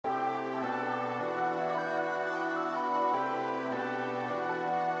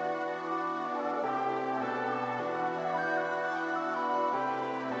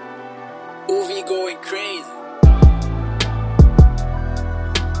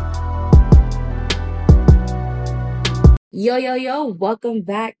Yo, yo, yo, welcome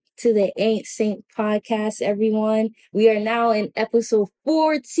back to the Saint Podcast, everyone. We are now in episode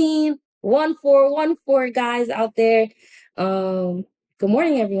 14, 1414, guys out there. Good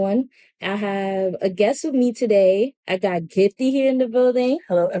morning, everyone. I have a guest with me today. I got Gifty here in the building.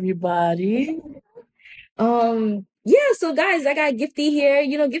 Hello, everybody. Yeah, so guys, I got Gifty here.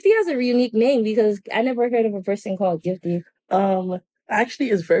 Gifty has a unique name because I never heard of a person called Gifty. Um, Actually,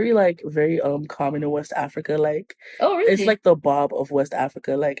 it's very common in West Africa. Like, Oh, it's really? like the Bob of West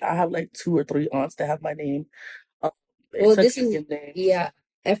Africa. Like, I have like two or three aunts that have my name. Um, Well, it's a this is, Kenyan name. yeah,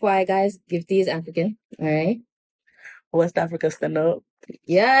 FYI, guys, Gifty is African. All right. West Africa, stand up.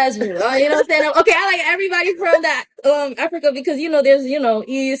 Yes, stand up. Okay, I like everybody from that Africa because there's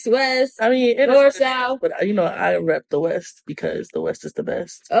east, west, I mean, it is north, what it is, south. but I rep the West because the West is the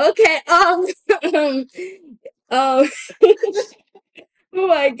best. Okay, um oh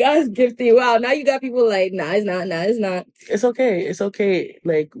my gosh, Gifty. Wow, now you got people like, nah, it's not, nah, it's not. It's okay. It's okay.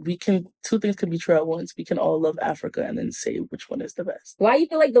 Like, two things can be true at once. We can all love Africa and then say which one is the best. Why you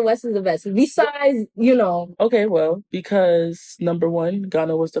feel like the West is the best? Besides. Okay, well, because number one,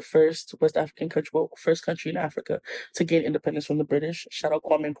 Ghana was the first West African country, well, first country in Africa to gain independence from the British. Shout out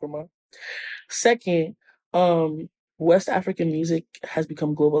Kwame Nkrumah. Second, um, West African music has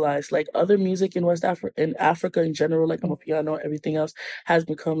become globalized. Like other music in Africa in general, like Amapiano, everything else has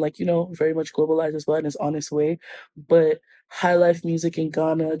become like, very much globalized as well and is on its way. But high life music in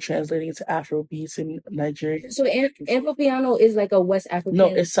Ghana translating into Afro beats in Nigeria. So Piano is like a West No,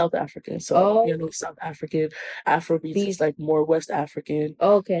 African. it's South African. So Oh, Amapiano is South African. Afro beats is beat. like more West African,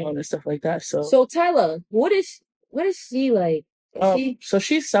 Okay. and stuff like that. So So Tyler, what is she like? Is she? so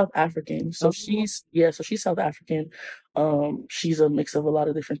she's South African. So Oh, she's South African. She's a mix of a lot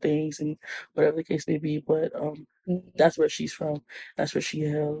of different things and whatever the case may be, but that's where she's from. That's where she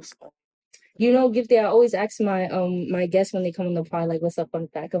hails. Gifty, I always ask my guests when they come on the pod, like, what's a fun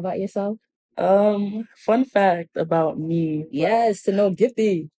fact about yourself? Fun fact about me. Yes, to know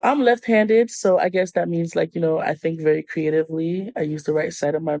Gifty. I'm left-handed, so I guess that means like, I think very creatively. I use the right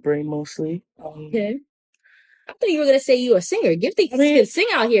side of my brain mostly. Okay. I thought you were gonna say you were a singer. Gifty I mean, can sing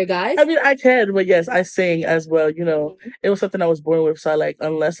out here, guys. I can, but yes, I sing as well. It was something I was born with. So I like,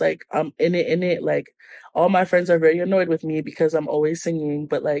 unless like I'm in it, like all my friends are very annoyed with me because I'm always singing.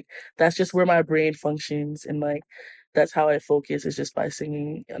 But like that's just where my brain functions, and like that's how I focus is just by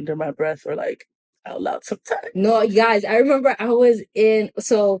singing under my breath or like out loud sometimes. No, guys, I remember I was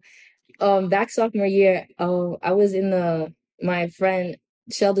back sophomore year, I was in my friend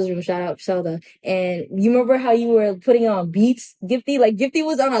Shelda's room, shout out Shelda. And you remember how you were putting on beats, Gifty? Like Gifty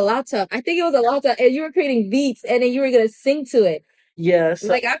was on a laptop. I think it was a laptop, and you were creating beats and then you were gonna sing to it. Yeah, so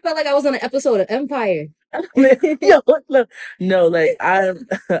Like I felt like I was on an episode of Empire. yo, look, no, like I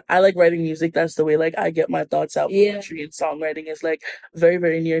like writing music. That's the way like I get my thoughts out. Yeah. Poetry and songwriting is like very,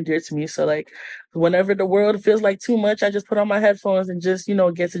 very near and dear to me. So like whenever the world feels like too much, I just put on my headphones and just,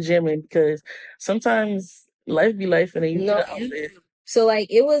 get to jamming because sometimes life be life and then you need No. an outlet. So like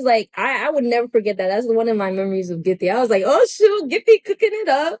it was like I would never forget that. That's one of my memories of Gifty. I was like, oh shoot, Gifty cooking it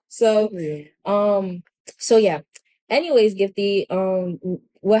up. So Yeah. so yeah. Anyways, Gifty,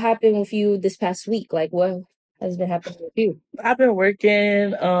 what happened with you this past week? Like what has been happening with you? I've been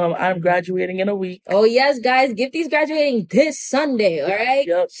working. I'm graduating in a week. Oh yes, guys, Gifty's graduating this Sunday, all right?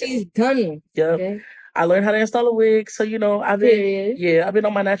 Yep. She's done. Yep. Okay. I learned how to install a wig. So, Period. I've been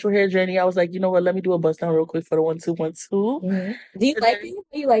on my natural hair journey. I was like, you know what, let me do a bust down real quick for the 1 2 1 2. Do you And like then it?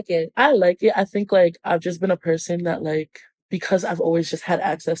 Do you like it? I like it. I think like I've just been a person that like because I've always just had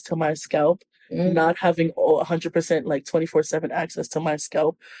access to my scalp, not having 100% like 24/7 access to my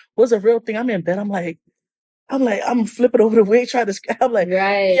scalp was a real thing. I'm in bed. I'm flipping over the wig trying to I'm like,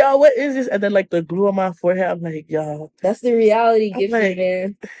 Right. yo, what is this? And then like the glue on my forehead, I'm like, yo, That's the reality, I'm Gifty, like,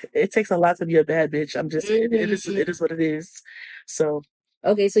 man. it takes a lot to be a bad bitch. It is what it is. So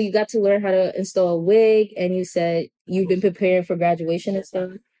Okay, so you got to learn how to install a wig, and you said you've been preparing for graduation and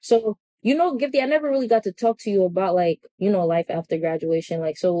stuff. So, Gifty, I never really got to talk to you about like, life after graduation.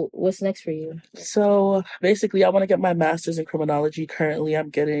 Like, so what's next for you? So basically, I want to get my master's in criminology. Currently,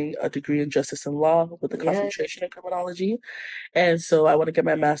 I'm getting a degree in justice and law with a Yeah. concentration in criminology. And so I want to get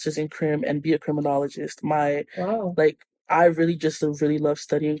my master's in crim and be a criminologist. Wow. I really just really love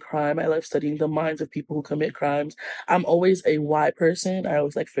studying crime. I love studying the minds of people who commit crimes. I'm always a why person. I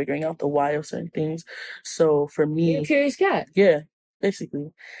always like figuring out the why of certain things. So for You're a me, curious cat. yeah,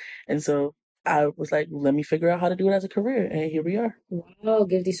 basically. And so I was like, let me figure out how to do it as a career. And here we are. Wow,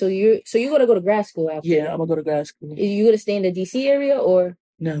 Gifty. So you're gonna go to grad school after? Yeah, I'm gonna go to grad school. You gonna stay in the DC area or?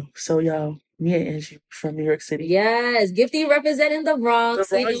 No. So y'all, Me and Angie from New York City. Yes, Gifty representing the The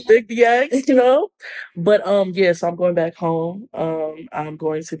Bronx, you Bronx, big DX, you know. But yeah, so I'm going back home. I'm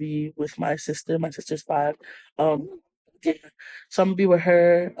going to be with my sister. My sister's 5. Yeah. So I'm gonna be with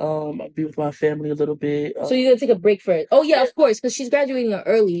her. I'll be with my family a little bit. So you're gonna take a break first. Oh yeah, Yeah, of course, because she's graduating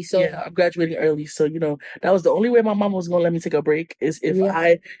early. So yeah, I'm graduating early, so that was the only way my mom was gonna let me take a break is if yeah,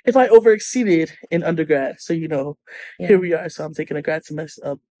 I over exceeded in undergrad. So here yeah. we are. So I'm taking a grad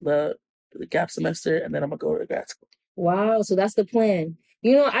semester, the gap semester, and then I'm gonna go to grad school. Wow, so that's the plan.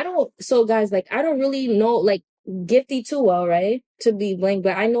 I don't, so guys, like, I don't really know, like, Gifty too well, right? To be blank,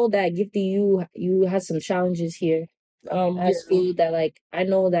 but I know that Gifty, you had some challenges here at Yeah, school that, like, I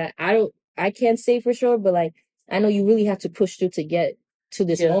know that I can't say for sure, but like, I know you really had to push through to get to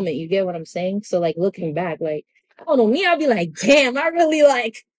this yeah, moment. You get what I'm saying? So, like, looking back, like, I don't know, me, I'll be like, damn, I really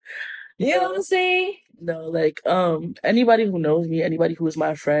like, you know what I'm yeah. saying? No, like anybody who knows me, anybody who is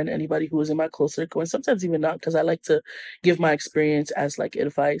my friend, anybody who is in my close circle, and sometimes even not, because I like to give my experience as like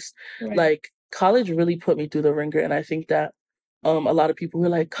advice. Right. Like college really put me through the ringer, and I think that a lot of people who are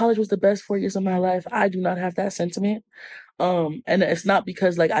like college was the best 4 years of my life. I do not have that sentiment. And it's not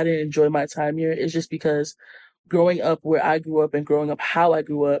because like I didn't enjoy my time here. It's just because growing up where I grew up and growing up how I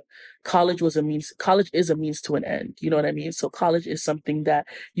grew up, college is a means to an end. You know what I mean? So college is something that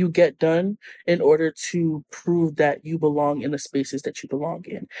you get done in order to prove that you belong in the spaces that you belong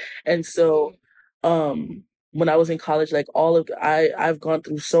in. And so when I was in college, like I've gone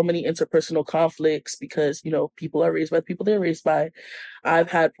through so many interpersonal conflicts because, people are raised by the people they're raised by. I've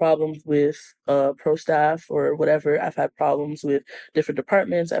had problems with pro staff or whatever. I've had problems with different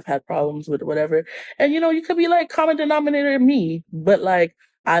departments. I've had problems with whatever. And you could be like common denominator me, but like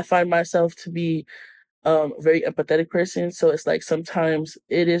I find myself to be a very empathetic person. So it's like sometimes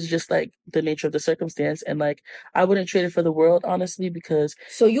it is just like the nature of the circumstance, and like I wouldn't trade it for the world, honestly, because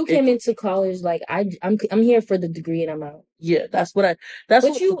So you it came into college like I'm here for the degree and I'm out. yeah, that's But what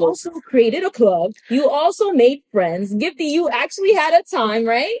the you goal. also created a club. You also made friends. Gifty, you actually had a time,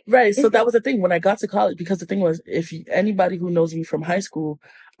 right? Right. So that was the thing when I got to college, because the thing was, if anybody who knows me from high school,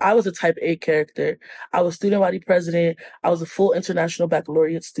 I was a type A character. I was student body president. I was a full international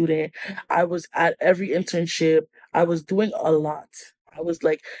baccalaureate student. I was at every internship. I was doing a lot. I was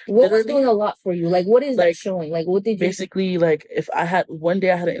like What was literally doing a lot for you? Like, what is that like showing? Like, what did you do? basically like if I had one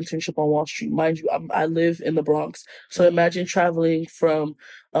day I had an internship on Wall Street, mind you, I live in the Bronx, so imagine traveling from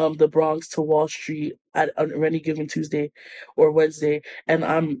the Bronx to Wall Street on any given Tuesday or Wednesday, and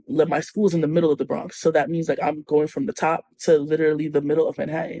my school's in the middle of the Bronx, so that means like I'm going from the top to literally the middle of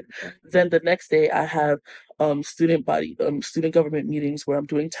Manhattan. Then the next day I have student government meetings where I'm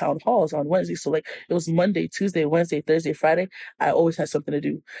doing town halls on Wednesday. So like it was Monday, Tuesday, Wednesday, Thursday, Friday. I always had something to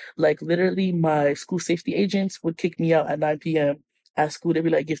do. Like literally, my school safety agents would kick me out at 9 p.m. at school. They'd be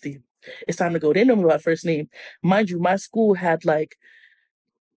like, "Gifty, it's time to go." They know me by first name, mind you. My school had like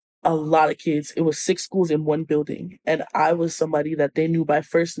a lot of kids. It was 6 schools in one building, and I was somebody that they knew by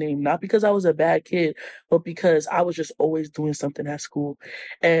first name, not because I was a bad kid, but because I was just always doing something at school.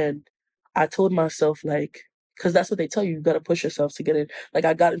 And I told myself like. Because that's what they tell you. You got to push yourself to get in. Like,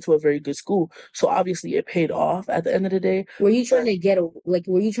 I got into a very good school. So, obviously, it paid off at the end of the day. Were you trying But, to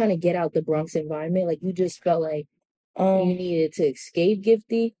were you trying to get out the Bronx environment? Like, you just felt like you um, needed to escape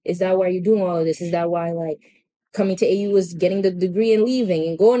Gifty? Is that why you're doing all of this? Is that why, like, coming to AU was getting the degree and leaving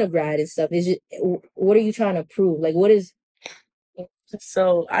and going to grad and stuff? Is it, what are you trying to prove? Like, what is,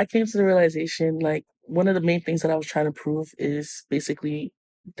 So I came to the realization, like, one of the main things that I was trying to prove is basically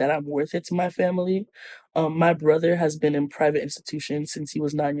that I'm worth it to my family. My brother has been in private institutions since he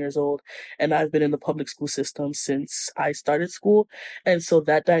was 9 years old, and I've been in the public school system since I started school. And so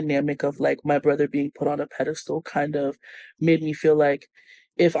that dynamic of like my brother being put on a pedestal kind of made me feel like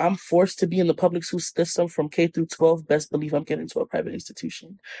if I'm forced to be in the public school system from K through 12, best believe I'm getting into a private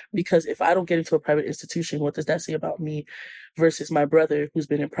institution. Because if I don't get into a private institution, what does that say about me versus my brother who's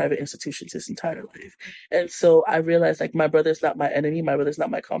been in private institutions his entire life? And so I realized like my brother's not my enemy, my brother's not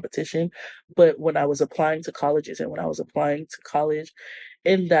my competition. But when I was applying to colleges and when I was applying to college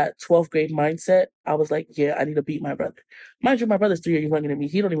in that 12th grade mindset, I was like, yeah, I need to beat my brother. Mind you, my brother's 3 years younger than me.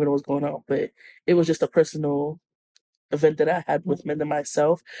 He don't even know what's going on, but it was just a personal event that I had with men and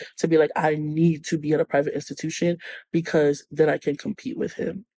myself to be like, I need to be at a private institution because then I can compete with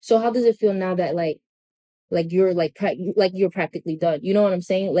him. so how does it feel now that, like you're like you're practically done? You know what I'm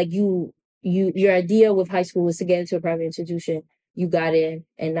saying? Like your idea with high school was to get into a private institution. You got in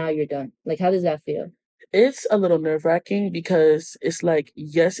and now you're done. Like, how does that feel? It's a little nerve wracking because it's like,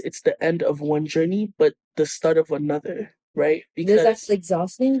 yes, it's the end of one journey, but the start of another, right? Does that Because feel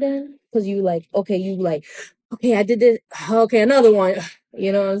exhausting then? Because you like, okay, you like okay, I did this. Okay, another one.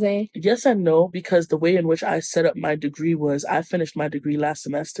 You know what I'm saying? Yes and no, because the way in which I set up my degree was I finished my degree last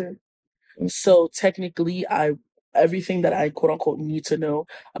semester. So technically, I everything that I quote unquote need to know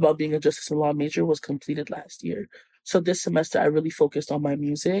about being a justice and law major was completed last year. So this semester, I really focused on my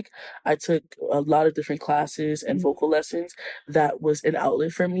music. I took a lot of different classes and vocal lessons that was an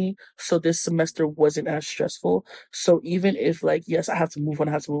outlet for me. So this semester wasn't as stressful. So even if like, yes, I have to move on,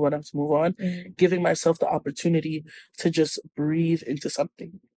 I have to move on, I have to move on, giving myself the opportunity to just breathe into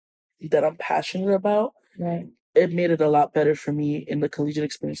something that I'm passionate about, Right. it made it a lot better for me in the collegiate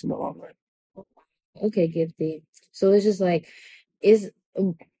experience in the long run. Okay, Gifty. So it's just like, is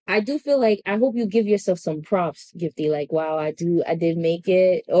I do feel like I hope you give yourself some props, Gifty. Like, wow, I did make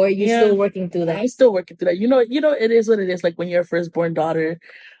it, or are you Yeah, still working through that? I'm still working through that. It is what it is. Like when you're a firstborn daughter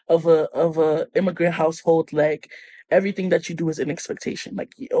of a immigrant household, like everything that you do is an expectation.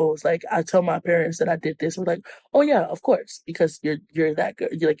 Like it's like I tell my parents that I did this. We're like, oh yeah, of course, because you're that good.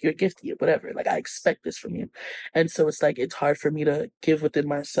 You're like you're gifted, whatever. Like I expect this from you, and so it's like it's hard for me to give within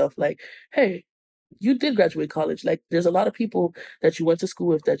myself. Like, hey, you did graduate college. Like there's a lot of people that you went to school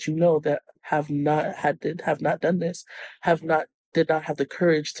with that you know that have not done this, have not did not have the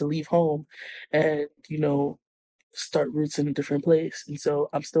courage to leave home and, start roots in a different place. And so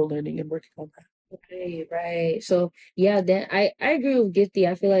I'm still learning and working on that. Right, right. So yeah, then I agree with Gifty.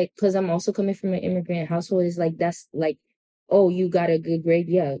 I feel like because I'm also coming from an immigrant household, it's like that's like, oh, you got a good grade,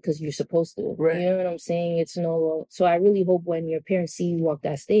 yeah, because you're supposed to. Right. You know what I'm saying? It's no. So I really hope when your parents see you walk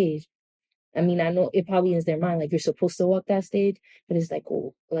that stage, I mean, I know it probably is their mind like you're supposed to walk that stage, but it's like,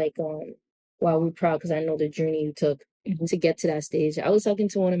 oh, like wow, we're proud because I know the journey you took to get to that stage. I was talking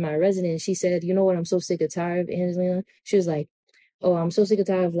to one of my residents. She said, you know what? I'm so sick and tired of Angelina. She was like, oh, I'm so sick and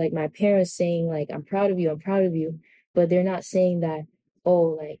tired of like my parents saying like I'm proud of you, but they're not saying that,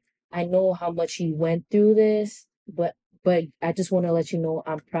 oh, like I know how much you went through this, but I just want to let you know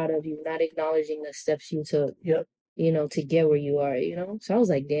I'm proud of you, not acknowledging the steps you took, Yep. to get where you are, So I was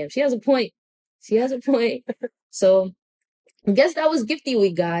like, damn, she has a point. She has a point. So I guess that was Gifty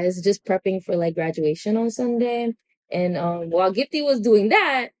week, guys. Just prepping for like graduation on Sunday. And while Gifty was doing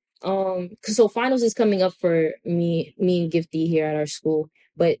that, so finals is coming up for me and Gifty here at our school.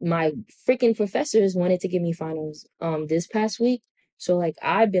 But my freaking professors wanted to give me finals this past week. So like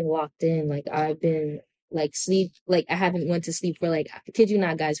I've been locked in. Like I've been like sleep like I haven't went to sleep for like I kid you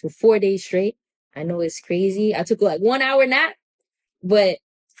not, guys, for 4 days straight. I know it's crazy. I took like 1 hour nap, but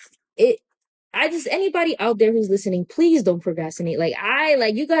it I just anybody out there who's listening, please don't procrastinate. Like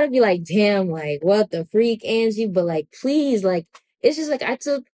you gotta be like, damn, like what the freak, Angie. But like please, like it's just like I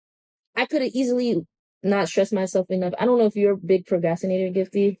could have easily not stressed myself enough. I don't know if you're a big procrastinator,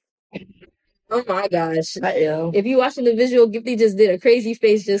 Gifty. Oh my gosh. I am. If you watching the visual, Gifty just did a crazy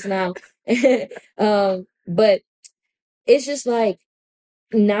face just now. But it's just like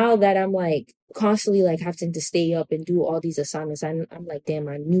now that I'm like constantly like having to stay up and do all these assignments, I'm like, damn,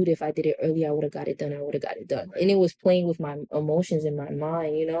 I knew that if I did it earlier, I would have got it done. I would have got it done. And it was playing with my emotions in my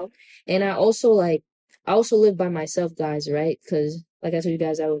mind. And I also live by myself, guys, right? Because like I told you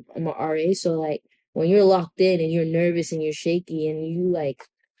guys, I'm a RA. So like when you're locked in and you're nervous and you're shaky and you like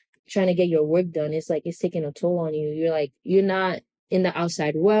trying to get your work done, it's like it's taking a toll on you. You're not in the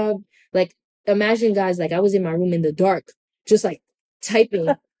outside web. Like imagine, guys, like I was in my room in the dark, just like typing,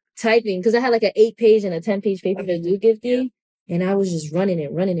 typing, because I had like an 8 page and a 10 page paper to do, Gifty, and I was just running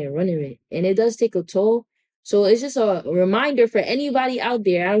it, running it, running it, and it does take a toll. So it's just a reminder for anybody out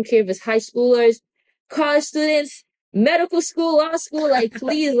there. I don't care if it's high schoolers, college students, medical school, law school. Like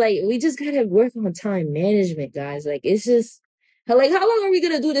please, like we just gotta work on time management, guys. Like it's just like, how long are we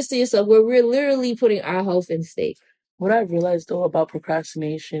gonna do this to yourself where we're literally putting our health in stake? What I realized though about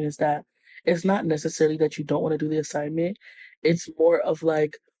procrastination is that it's not necessarily that you don't want to do the assignment. It's more of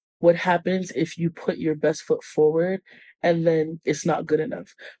like what happens if you put your best foot forward and then it's not good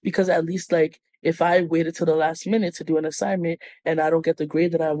enough. Because at least like if I waited till the last minute to do an assignment and I don't get the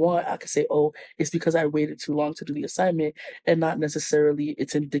grade that I want, I could say, oh, it's because I waited too long to do the assignment and not necessarily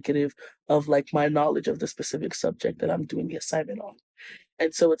it's indicative of like my knowledge of the specific subject that I'm doing the assignment on.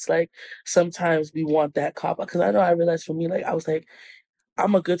 And so it's like sometimes we want that cop out because I realized for me, like I was like,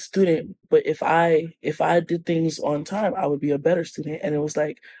 I'm a good student, but if I did things on time, I would be a better student. And it was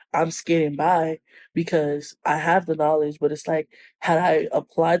like I'm skating by because I have the knowledge, but it's like had I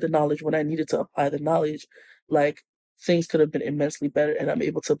applied the knowledge when I needed to apply the knowledge, like things could have been immensely better. And I'm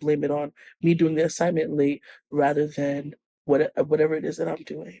able to blame it on me doing the assignment late rather than whatever it is that I'm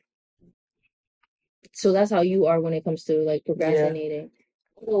doing. So that's how you are when it comes to like Yeah. procrastinating.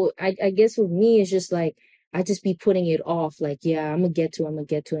 Oh, I guess with me it's just like I just be putting it off. Like, yeah, I'm gonna get to it, I'm gonna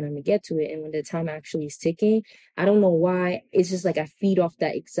get to it, I'm gonna get to it. And when the time actually is ticking, I don't know why. It's just like I feed off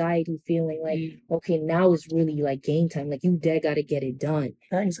that anxiety feeling like, okay, now it's really like game time. Like you dead gotta get it done.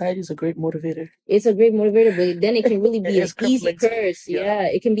 That anxiety is a great motivator. It's a great motivator, but then it can really be an It's easy crippling too. curse. Yeah. Yeah,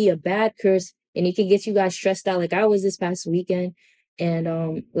 it can be a bad curse and it can get you guys stressed out. Like I was this past weekend.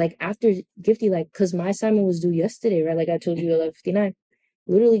 And like after Gifty, like, cause my assignment was due yesterday, right? Like I told you, 11:59.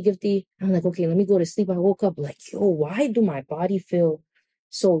 Literally, Gifty, I'm like, okay, let me go to sleep. I woke up like, yo, why do my body feel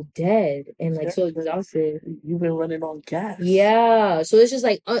so dead and like so exhausted? You've been running on gas. Yeah. So it's just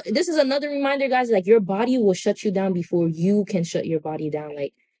like, this is another reminder, guys. Like your body will shut you down before you can shut your body down.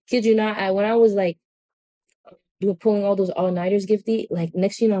 Like, kid you not, when I was like pulling all those all-nighters, Gifty, like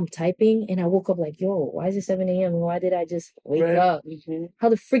next thing you know, I'm typing and I woke up like, yo, why is it 7 a.m.? Why did I just wake up? How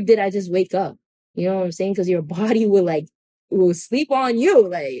the frick did I just wake up? You know what I'm saying? Because your body will sleep on you.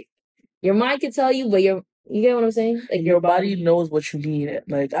 Like your mind can tell you, but you get what I'm saying? Like your body knows what you need.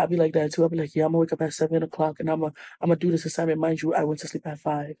 Like I'll be like that too. I'll be like, yeah, I'm gonna wake up at 7 o'clock and I'm gonna do this assignment. Mind you, I went to sleep at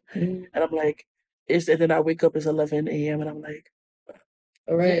 5. And I'm like, and then I wake up, it's 11 a.m. and I'm like,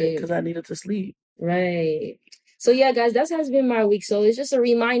 right, because I needed to sleep. Right. So yeah, guys, that has been my week. So it's just a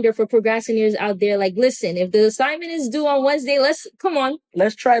reminder for procrastinators out there. Like, listen, if the assignment is due on Wednesday, let's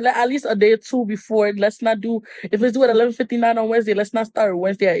try at least a day or two before. Let's not do, if it's due at 11:59 on Wednesday, let's not start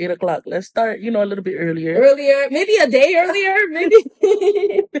Wednesday at 8 o'clock. Let's start, a little bit earlier. Maybe a day earlier, maybe.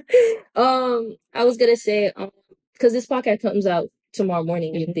 I was gonna say, because this podcast comes out tomorrow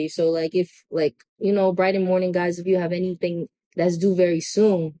morning, Gifty. So like, if like bright and morning, guys, if you have anything that's due very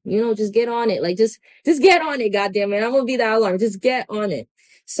soon, just get on it. Like, just get on it. Goddamn it, I'm gonna be that alarm. Just get on it.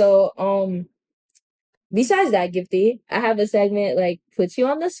 So besides that, Gifty, I have a segment like put you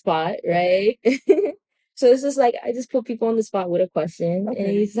on the spot, right? So it's just like I just put people on the spot with a question,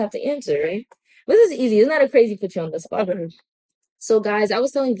 and you just have to answer, right? But this is easy. It's not a crazy put you on the spot. So guys, I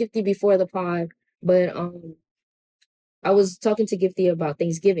was telling Gifty before the pod, but I was talking to Gifty about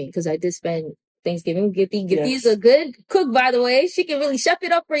Thanksgiving because I did spend Thanksgiving. Gifty is a good cook, by the way. She can really chef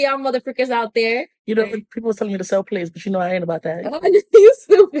it up for y'all motherfuckers out there. People was telling me to sell plates, but I ain't about that. You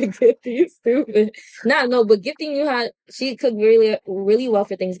stupid, Gifty. You stupid. No, but Gifty knew how she cooked really, really well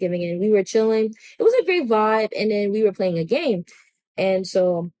for Thanksgiving, and we were chilling. It was a great vibe, and then we were playing a game, and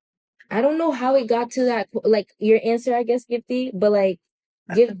so I don't know how it got to that, like your answer, I guess, Gifty, but like,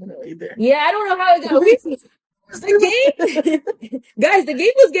 yeah, I don't know how it got. The game, guys, the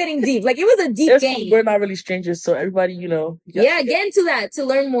game was getting deep. Like it was a deep game. We're not really strangers, so everybody, Yeah, get into that to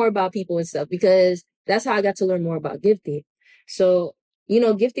learn more about people and stuff because that's how I got to learn more about Gifty. So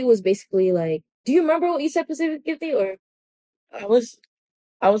Gifty was basically like, do you remember what you said specific, Gifty? Or I was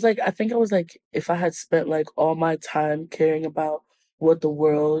like, I think I was like, if I had spent like all my time caring about what the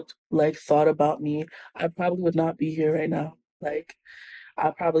world like thought about me, I probably would not be here right now. Like,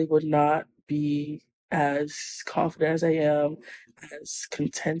 I probably would not be as confident as I am, as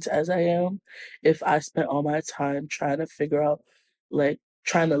content as I am, if I spent all my time trying to figure out, like,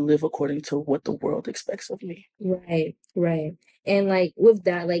 trying to live according to what the world expects of me. Right. And like with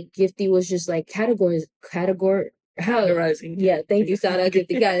that, like Gifty was just like categorizing. Yeah, thank you. Shout out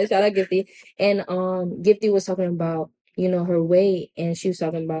Gifty, guys. Shout out Gifty. And Gifty was talking about her weight, and she was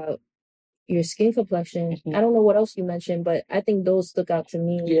talking about your skin complexion. I don't know what else you mentioned, but I think those stuck out to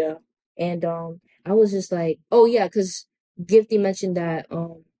me. Yeah. And I was just like, oh yeah, because Gifty mentioned that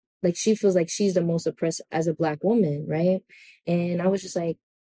like she feels like she's the most oppressed as a Black woman, right? And I was just like,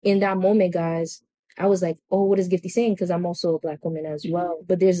 in that moment, guys, I was like, oh, what is Gifty saying? Because I'm also a Black woman as well.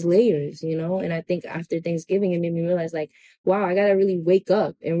 But there's layers, and I think after Thanksgiving, it made me realize like, wow, I gotta really wake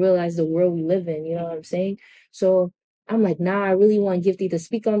up and realize the world we live in, you know what I'm saying? So I'm like, nah, I really want Gifty to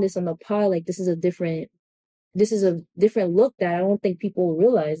speak on this on the pod. Like this is a different look that I don't think people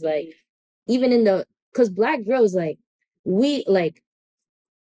realize. Like even because Black girls, like we like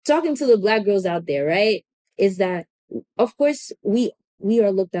talking to the Black girls out there, right? Is that of course we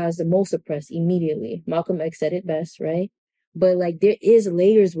are looked at as the most oppressed immediately. Malcolm X said it best, right? But like there is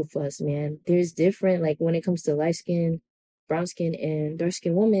layers with us, man. There's different, like when it comes to light skin, brown skin, and dark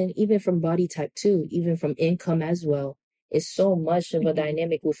skin women, even from body type too, even from income as well. It's so much of a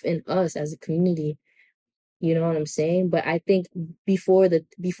dynamic within us as a community. You know what I'm saying? But I think before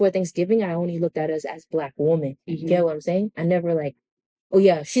Thanksgiving, I only looked at us as Black woman. You get what I'm saying? I never like, oh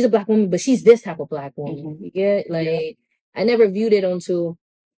yeah, she's a Black woman, but she's this type of Black woman. You get I never viewed it until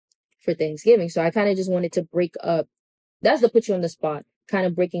for Thanksgiving. So I kind of just wanted to break up. That's the put you on the spot, kind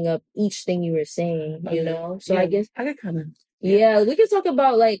of breaking up each thing you were saying. So I guess I kind of we can talk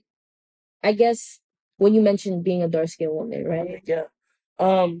about like I guess when you mentioned being a dark skinned woman, right? Yeah.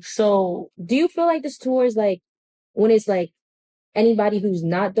 So Do you feel like this towards like when it's like anybody who's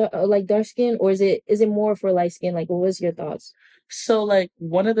not like dark skin, or is it more for light skin? Like, what was your thoughts? So, like,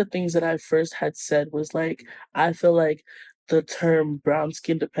 one of the things that I first had said was like, I feel like the term brown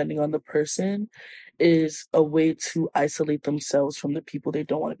skin, depending on the person, is a way to isolate themselves from the people they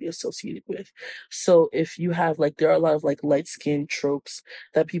don't want to be associated with. So, if you have like, there are a lot of like light skin tropes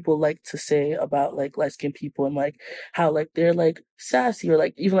that people like to say about like light skin people and like how like they're like sassy or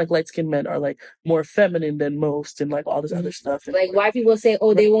like even like light skinned men are like more feminine than most and like all this other Mhm. stuff. And Like, why people say,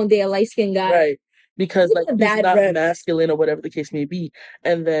 oh, they won't date a light skinned guy? right. Because like he's Bad not rep. masculine or whatever the case may be.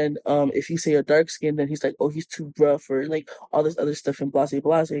 And then if you say a dark skin, then he's like, oh, he's too rough or like all this other stuff and blase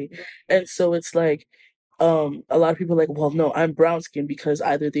blase. And so it's like a lot of people are like, well, no, I'm brown skinned because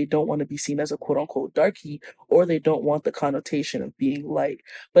either they don't want to be seen as a quote unquote darkie or they don't want the connotation of being light.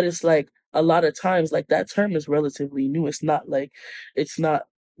 But it's like a lot of times like that term is relatively new. It's not like it's not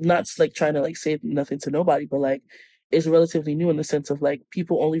like trying to like say nothing to nobody, but like is relatively new in the sense of like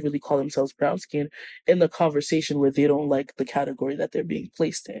people only really call themselves brown skin in the conversation where they don't like the category that they're being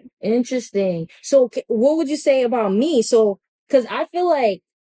placed in. Interesting. So, what would you say about me? So, because I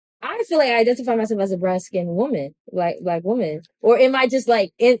identify myself as a brown skinned woman, like black woman. Or am I just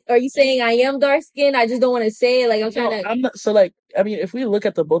like, are you saying I am dark skinned? I just don't want to say it. Like I'm trying No, to. I'm not. So, like, I mean, if we look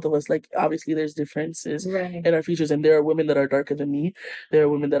at the both of us, like, obviously there's differences Right. in our features, and there are women that are darker than me. There are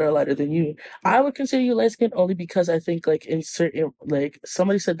women that are lighter than you. I would consider you light skinned only because I think, like, in certain, like,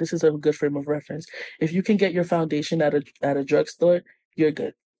 somebody said this is a good frame of reference. If you can get your foundation at a drugstore, you're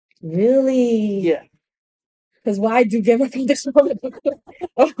good. Really? Yeah. Because why do get my foundation from the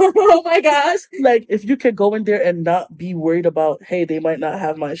Oh my gosh. Like, if you can go in there and not be worried about, hey, they might not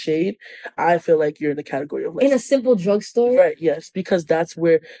have my shade, I feel like you're in the category of In light. a simple drugstore? Right, yes, because that's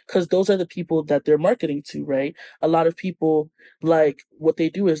where, because those are the people that they're marketing to, right? A lot of people, like, what they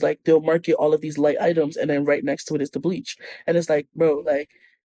do is, like, they'll market all of these light items and then right next to it is the bleach. And it's like, bro, like,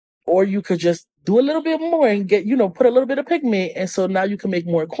 or you could just do a little bit more and get, put a little bit of pigment. And so now you can make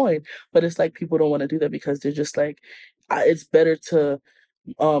more coin. But it's like people don't want to do that because they're just like, it's better to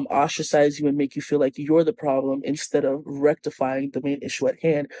ostracize you and make you feel like you're the problem instead of rectifying the main issue at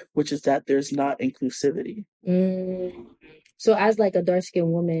hand, which is that there's not inclusivity. Mm. So as like a dark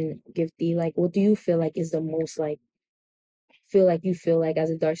skinned woman, Gifty, like what do you feel like is the most like you feel like as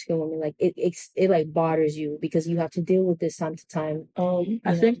a dark skinned woman, like it like bothers you because you have to deal with this time to time, I you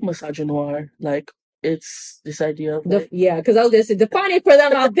know? think misogynoir, like it's this idea of like Yeah, because I was gonna say define it for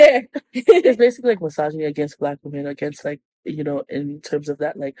them out there. it's basically like misogyny against black women, against like in terms of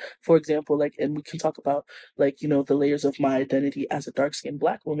that, like for example, like and we can talk about like the layers of my identity as a dark skinned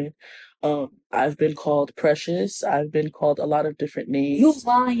black woman. I've been called precious. I've been called a lot of different You names.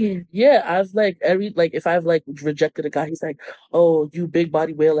 lying. Yeah, I've like if I've like rejected a guy, he's like, "Oh, you big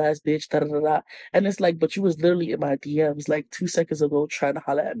body whale ass bitch," da da da da. And it's like, but you was literally in my DMs like 2 seconds ago trying to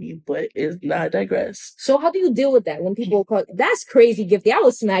holler at me. But it's not. I digress. So how do you deal with that when people call that's crazy, Gifty? I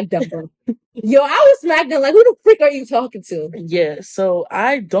would smack them, bro. Yo, I would smack them like who the freak are you talking to? Yeah, so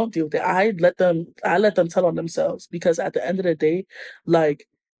I don't deal with it. I let them tell on themselves because at the end of the day, like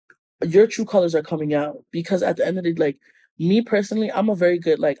your true colors are coming out because at the end of the day, like me personally, I'm a very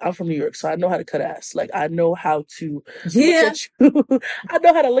good like I'm from New York, so I know how to cut ass. Like I know how to look Yeah. at you. I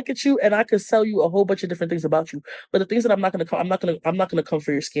know how to look at you, and I could sell you a whole bunch of different things about you. But the things that I'm not gonna come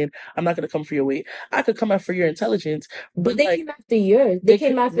for your skin. I'm not gonna come for your weight. I could come out for your intelligence, But but they like came after yours. They they could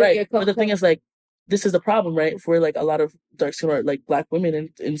came after right. your But the thing is like this is the problem, right? For like a lot of dark skin or like black women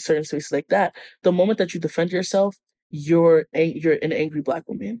in certain spaces like that, the moment that you defend yourself, you're an angry black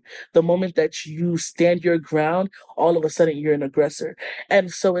woman. The moment that you stand your ground, all of a sudden you're an aggressor.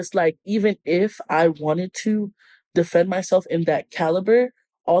 And so it's like even if I wanted to defend myself in that caliber,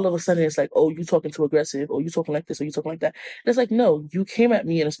 all of a sudden it's like, oh, you talking too aggressive, or you talking like this, or you talking like that. And it's like, no, you came at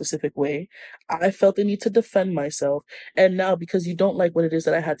me in a specific way. I felt the need to defend myself. And now, because you don't like what it is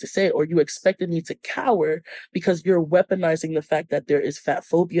that I had to say, or you expected me to cower because you're weaponizing the fact that there is fat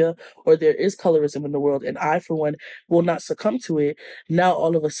phobia or there is colorism in the world, and I, for one, will not succumb to it. Now,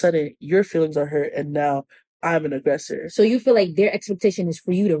 all of a sudden, your feelings are hurt, and now I'm an aggressor. So you feel like their expectation is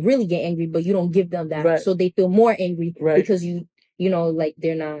for you to really get angry, but you don't give them that. Right, So they feel more angry right, because you know, like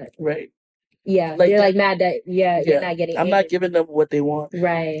they're not, right. yeah, Like, they're like mad that, yeah, you're yeah, not getting I'm not angry. giving them what they want.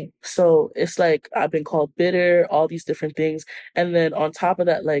 Right. So it's like I've been called bitter, all these different things. And then on top of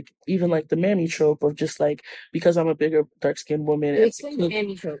that, like even like the mammy trope of just like because I'm a bigger dark skinned woman and Explain the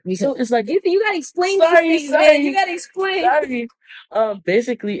mammy trope so because it's like you gotta explain these sorry, things, man. You sorry, gotta explain. sorry.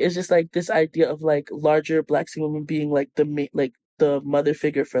 Basically it's just like this idea of like larger black skinned women being like the like the mother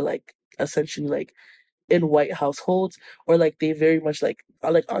figure for like essentially like in white households, or like they very much like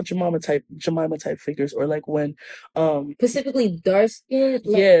are like Aunt Jemima type figures, or like when pe- Specifically dark skin,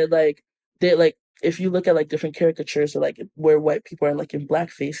 like yeah, like they like if you look at like different caricatures or like where white people are like in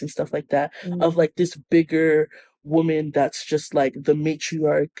blackface and stuff like that, of mm, like this bigger woman that's just like the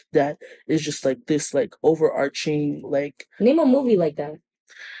matriarch that is just like this like overarching like name a movie um like that.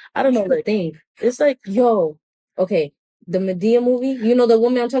 I I'm don't know, trying to like think. it's like Yo, okay, the Medea movie. You know the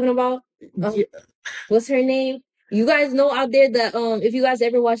woman I'm talking about? yeah, What's her name? You guys know out there that if you guys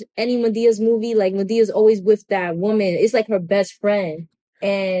ever watch any Medea's movie, like Medea's always with that woman. It's like her best friend,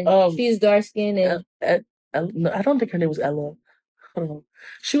 and um she's dark skinned El, and El, no, I don't think her name was Ella. Hold on.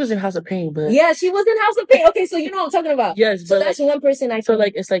 She was in House of Pain, but yeah, she was in House of Pain. Okay, so you know what I'm talking about. yes, So but that's like one person I so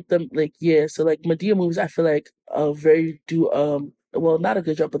like can. it's like the like yeah, so like Medea movies I feel like very do well not a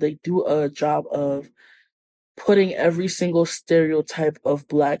good job, but they do a job of putting every single stereotype of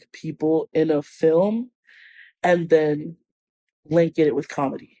black people in a film and then linking it with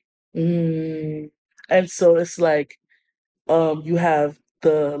comedy. Mm, And so it's like you have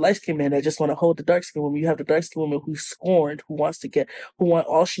the light skinned man that just want to hold the dark skinned woman. You have the dark skinned woman who's scorned, who wants to get, who want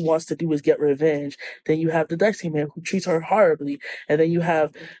all she wants to do is get revenge. Then you have the dark skinned man who treats her horribly, and then you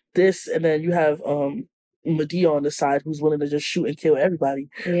have this, and then you have Medea on the side who's willing to just shoot and kill everybody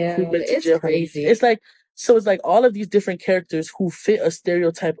who yeah, been to it's jail. It's crazy. like so it's like all of these different characters who fit a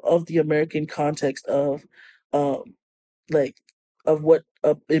stereotype of the American context of um like of what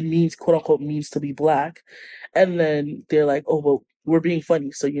it means, quote unquote, means to be black, and then they're like, "Oh, well, we're being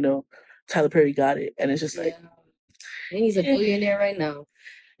funny," so Tyler Perry got it, and it's just like, Yeah, and he's a eh, billionaire right now.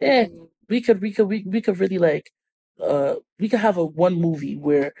 eh, Um, we could really like, we could have a one movie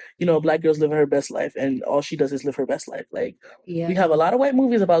where a black girl's living her best life, and all she does is live her best life. Like we have a yeah, lot of white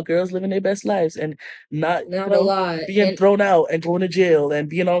movies about girls living their best lives and not, not a lot. being And thrown out and going to jail and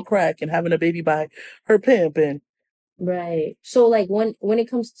being on crack and having a baby by her pimp and right. So like when it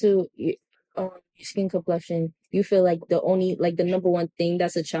comes to your skin complexion, you feel like the only like the number one thing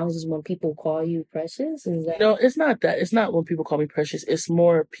that's a challenge is when people call you precious? Is that No, it's not that. It's not when people call me precious. It's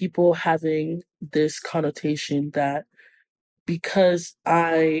more people having this connotation that because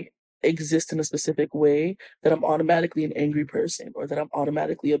I exist in a specific way, that I'm automatically an angry person, or that I'm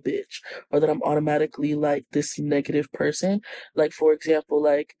automatically a bitch, or that I'm automatically like this negative person. Like for example,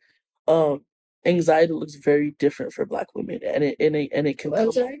 like um anxiety looks very different for black women, and it can I'm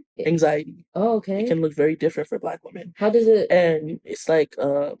come sorry? anxiety. Oh, It okay. can look very different for black women. How does it And it's like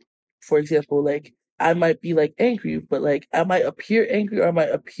for example, like I might be like angry, but like I might appear angry or I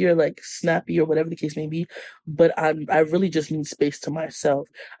might appear like snappy or whatever the case may be, but I really just need space to myself.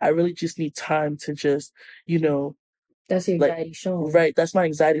 I really just need time to just, you know, that's your like anxiety showing? right, that's my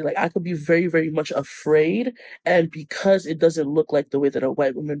anxiety. Like I could be very, very much afraid, and because it doesn't look like the way that a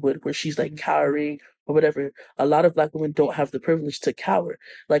white woman would, where she's like Mhm. cowering or whatever, a lot of black women don't have the privilege to cower.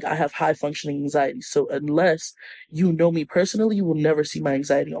 Like I have high functioning anxiety, so unless you know me personally, you will never see my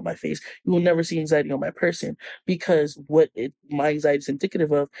anxiety on my face. You will never see anxiety on my person, because my anxiety is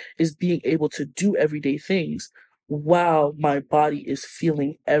indicative of is being able to do everyday things while my body is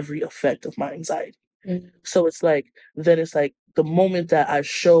feeling every effect of my anxiety. Mm. So it's like the moment that I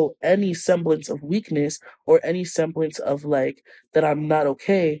show any semblance of weakness or any semblance of like that I'm not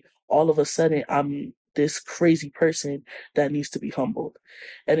okay, all of a sudden I'm this crazy person that needs to be humbled.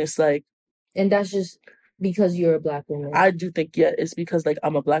 And it's like And that's just because you're a black woman. I do think, yeah, it's because like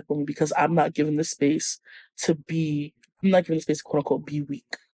I'm a black woman, because I'm not given the space to be, I'm not given the space to quote unquote be weak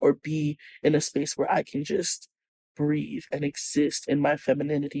or be in a space where I can just breathe and exist in my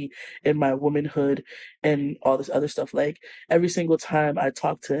femininity, in my womanhood, and all this other stuff. Like every single time I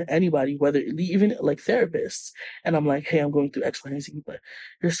talk to anybody, whether even like therapists, and I'm like, hey, I'm going through X, Y, and Z, but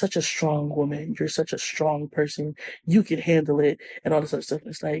you're such a strong woman, you're such a strong person, you can handle it, and all this other stuff. And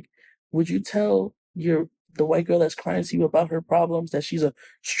it's like, would you tell the white girl that's crying to you about her problems that she's a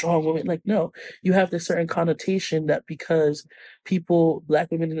strong woman? Like, no, you have this certain connotation that because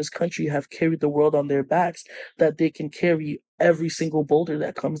black women in this country have carried the world on their backs, that they can carry every single boulder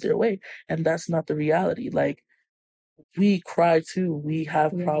that comes their way. And that's not the reality. Like, we cry too, we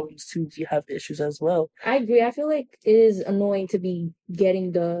have Yeah. problems too, we have issues as well. I agree. I feel like it is annoying to be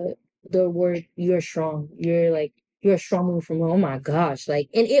getting the word you're strong. You're like you're a strong woman from oh my gosh. Like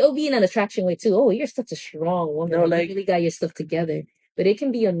and it'll be in an attraction way too. Oh, you're such a strong woman. No, Like you like, really got your stuff together. But it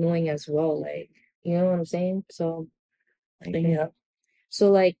can be annoying as well. Like, you know what I'm saying? So like and that. yeah.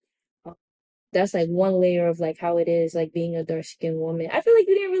 So like uh, that's like one layer of like how it is like being a dark skinned woman. I feel like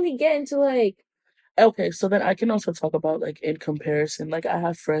you didn't really get into like Okay, so then I can also talk about like in comparison, like I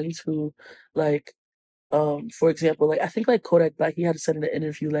have friends who like for example, like I think like Kodak Black, he had said in an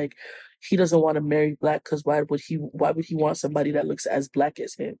interview like he doesn't want to marry black because why would he want somebody that looks as black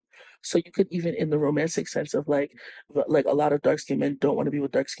as him? So you could even in the romantic sense of like a lot of dark skinned men don't want to be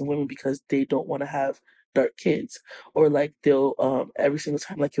with dark skinned women because they don't want to have dark kids, or like they'll every single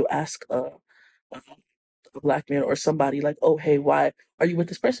time like you'll ask a black man or somebody like, oh, hey, why are you with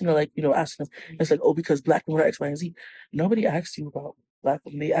this person? Or like, asking them. It's like, oh, because black women are X, Y, and Z. Nobody asks you about black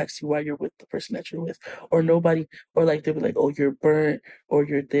women. They ask you why you're with the person that you're with. Or nobody, or like they'll be like, oh, you're burnt, or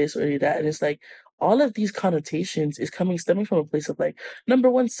you're this, or you're that. And it's like all of these connotations is stemming from a place of like, number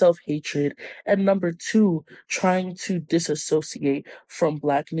one, self-hatred, and number two, trying to disassociate from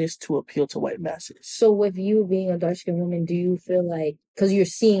blackness to appeal to white masses. So with you being a dark skinned woman, do you feel like because you're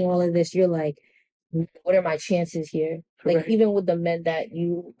seeing all of this, you're like, what are my chances here? Like Right. even with the men that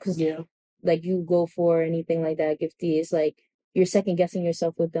you, because Yeah. like you go for anything like that, Gifty, it's like you're second guessing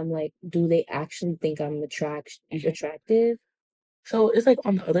yourself with them. Like, do they actually think I'm attractive? So it's like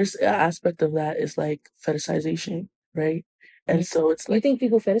on the other aspect of that is like fetishization, right? And so it's You like think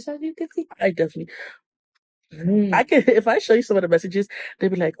people fetishize you, Gifty? I definitely Mm. I can if I show you some of the messages, they'd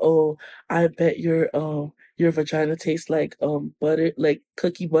be like, "Oh, I bet your vagina tastes like butter, like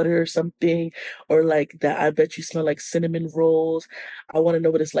cookie butter or something, or like that. I bet you smell like cinnamon rolls. I want to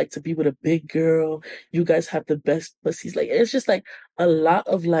know what it's like to be with a big girl. You guys have the best pussies." Like it's just like a lot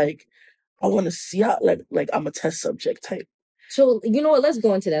of like I want to see how like I'm a test subject type. So you know what? Let's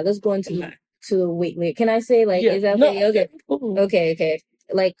go into that. Let's go into Okay. wait. Can I say like Yeah. is that No. okay? Okay. Ooh. Okay.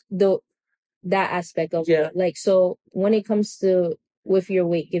 Like that aspect of Yeah. it. Like so when it comes to with your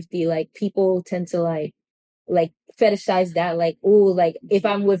weight, Gifty, like people tend to like fetishize that. Like oh, like if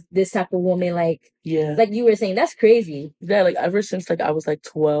I'm with this type of woman, Yeah. like you were saying, that's crazy. Yeah, like ever since like I was like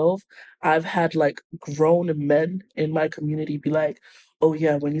 12, I've had like grown men in my community be like, "Oh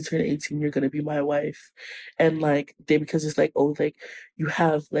yeah, when you turn 18, you're gonna be my wife," and like they because it's like, oh, like you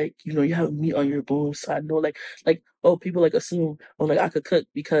have like you have meat on your bones, so I know like oh people like assume oh like I could cook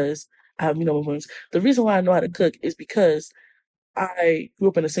because I have meat on my bones. The reason why I know how to cook is because I grew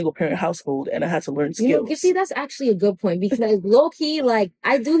up in a single parent household and I had to learn You know, Gifty, skills. that's actually a good point because low key, like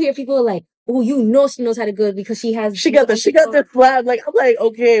I do hear people like, oh, you know, she knows how to cook because she has. She got the flab. Like I'm like,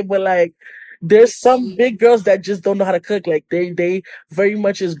 okay, but like there's some big girls that just don't know how to cook. Like they very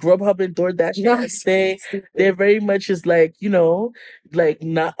much is Grubhub and DoorDash No, every day. They very much is like, like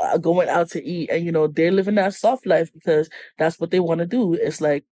not going out to eat and they're living that soft life because that's what they want to do. It's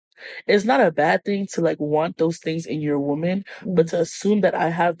like it's not a bad thing to like want those things in your woman, but to assume that I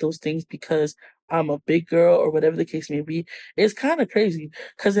have those things because I'm a big girl or whatever the case may be, it's kind of crazy.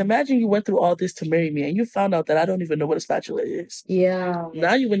 Because imagine you went through all this to marry me and you found out that I don't even know what a spatula is. Yeah.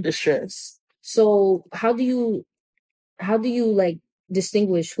 Now you in distress. So how do you like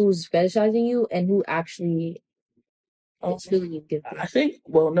distinguish who's fetishizing you and who actually is feeling you gifted? I think,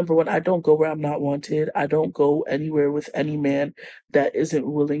 well, number one, I don't go where I'm not wanted. I don't go anywhere with any man that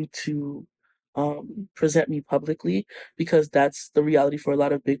isn't willing to present me publicly because that's the reality for a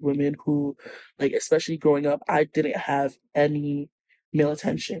lot of big women who, like, especially growing up, I didn't have any male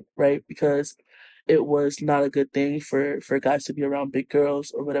attention, right? Because it was not a good thing for guys to be around big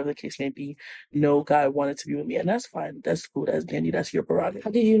girls or whatever the case may be. No guy wanted to be with me, and that's fine. That's cool. That's dandy. That's your prerogative.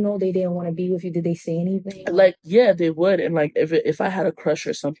 How did you know they didn't want to be with you? Did they say anything? Like, yeah, they would. And like if I had a crush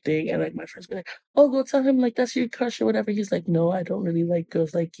or something and like my friends be like, "Oh, go tell him like that's your crush or whatever." He's like, "No, I don't really like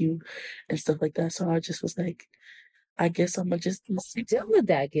girls like you," and stuff like that. So I just was like, I guess I'm gonna just Deal with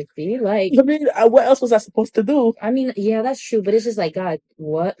that, Gifty. Like, I mean, what else was I supposed to do? I mean, yeah, that's true, but it's just like, God,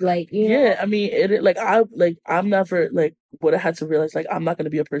 what? Like, you know, Yeah, I mean, I'm never like what I had to realize. Like, I'm not gonna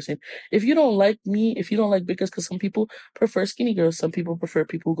be a person. If you don't like me, if you don't like big girls, because some people prefer skinny girls, some people prefer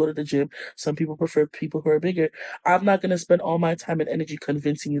people who go to the gym, some people prefer people who are bigger. I'm not gonna spend all my time and energy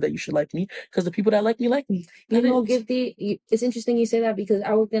convincing you that you should like me, because the people that like me like me. you That know, is. Gifty, it's interesting you say that because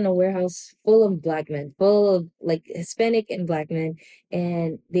I worked in a warehouse full of black men, full of like Hispanic and black men,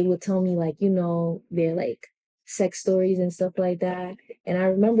 and they would tell me like, you know, their like sex stories and stuff like that. And I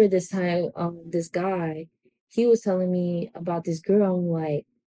remember this time, this guy, he was telling me about this girl.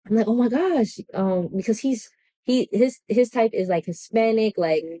 I'm like, oh my gosh, because his type is like Hispanic,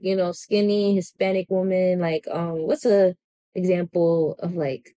 like you know, skinny Hispanic woman. Like, what's a example of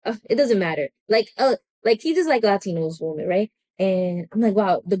like, it doesn't matter. Like he just like Latinos woman, right? And I'm like,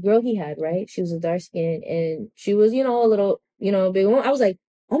 wow, the girl he had, right? She was a dark skin and she was, you know, a little, you know, big one. I was like,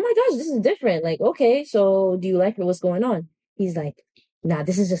 oh my gosh, this is different. Like, okay, so do you like her? What's going on? He's like, nah,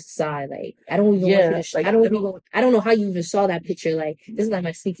 this is just a side. Like, I don't even want you Yeah, to. like I don't know how you even saw that picture. Like, this is like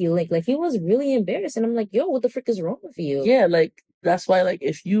my sneaky link. Like, he was really embarrassed, and I'm like, yo, what the frick is wrong with you? yeah, like that's why like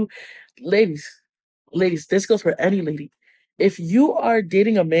if you ladies, ladies, this goes for any lady. If you are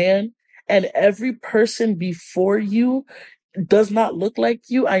dating a man and every person before you does not look like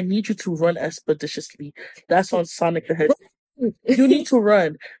you, I need you to run expeditiously. That's on Sonic the Hedgehog. You need to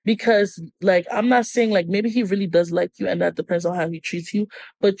run because, like, I'm not saying like maybe he really does like you and that depends on how he treats you,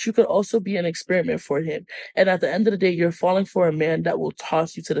 but you could also be an experiment for him. And at the end of the day, you're falling for a man that will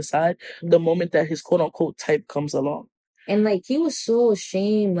toss you to the side the moment that his quote unquote type comes along. And like he was so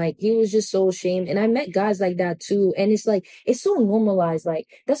ashamed, like he was just so ashamed. And I met guys like that too. And it's like it's so normalized. Like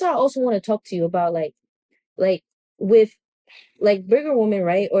that's why I also want to talk to you about like with like bigger women,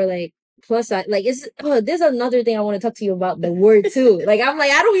 right? Or like plus size. Like it's there's another thing I want to talk to you about the word too. Like I'm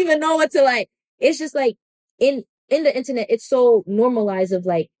like I don't even know what to like. It's just like in the internet, it's so normalized of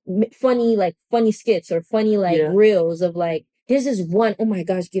like funny skits or funny like Yeah. reels of like there's this one, oh my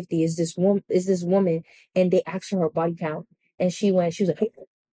gosh, Gifty is this woman, and they asked her body count, and she was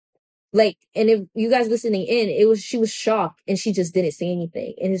like, and if you guys listening in, she was shocked and she just didn't say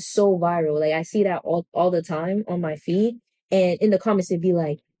anything. And it's so viral. Like I see that all the time on my feed. And in the comments it'd be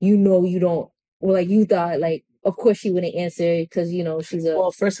like, you don't, or like you thought like of course she wouldn't answer because she's a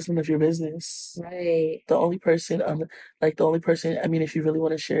Well, first, it's none of your business. right. The only person, the only person, I mean, if you really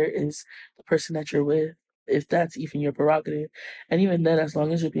want to share, is the person that you're with, if that's even your prerogative. And even then, as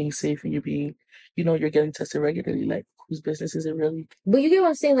long as you're being safe and you're being, you're getting tested regularly, like, whose business is it really? But you get what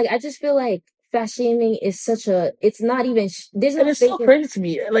I'm saying? Like I just feel like fat shaming is such a it's not even there's And no it's so faking. crazy to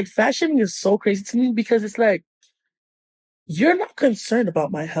me. Like, fashion is so crazy to me because it's like, you're not concerned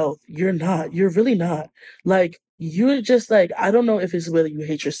about my health. You're not. You're really not. Like, you're just like, I don't know if it's whether you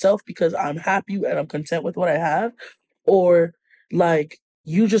hate yourself because I'm happy and I'm content with what I have, or like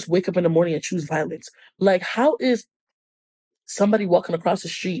you just wake up in the morning and choose violence. Like, how is somebody walking across the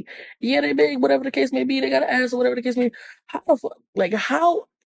street? Yeah, they big, whatever the case may be, they got an ass or whatever the case may be. How the fuck, like, how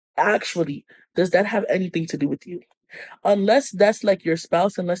actually does that have anything to do with you? Unless that's like your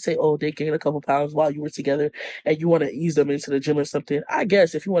spouse, and let's say, oh, they gained a couple pounds while you were together and you want to ease them into the gym or something. I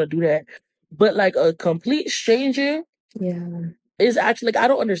guess if you want to do that. But like a complete stranger Yeah. is actually like, I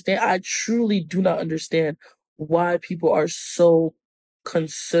don't understand. I truly do not understand why people are so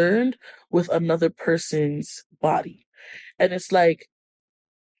concerned with another person's body. And it's like,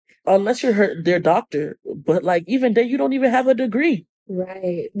 unless you're their doctor, but like even then you don't even have a degree.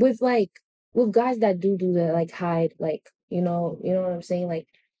 Right. With guys that do that, like hide, like, you know what I'm saying? Like,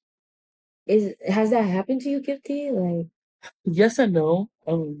 has that happened to you, Gifty? Like, Yes and no.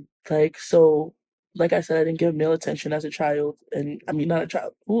 Like so, like I said, I didn't give male attention as a child, and I mean not a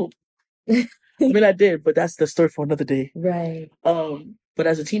child. Ooh, I mean I did, but that's the story for another day. right. But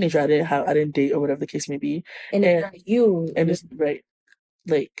as a teenager, I didn't date or whatever the case may be, And it's and not you. it's right.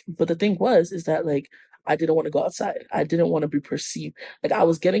 Like, but the thing was, is that like I didn't want to go outside. I didn't want to be perceived. Like I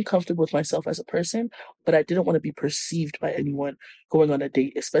was getting comfortable with myself as a person, but I didn't want to be perceived by anyone going on a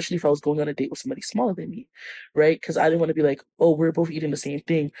date, especially if I was going on a date with somebody smaller than me, right? Because I didn't want to be like, oh, we're both eating the same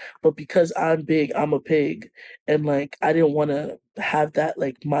thing, but because I'm big, I'm a pig, and like I didn't want to have that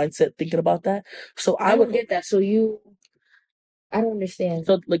like mindset thinking about that. So I I would don't get that. I don't understand.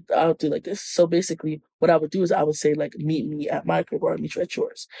 so like I'll do like this. So basically what I would do is I would say like meet me at my crib or I'll meet you at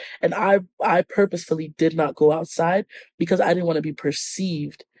yours. And I purposefully did not go outside because I didn't want to be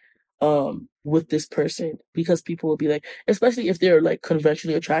perceived with this person because people will be like, especially if they're like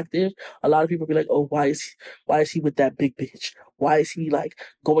conventionally attractive, a lot of people will be like, oh, why is he with that big bitch? Why is he like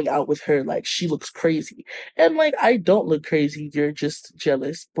going out with her? Like she looks crazy. And like I don't look crazy, you're just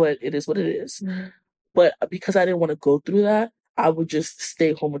jealous, but it is what it is. Mhm. But because I didn't want to go through that, I would just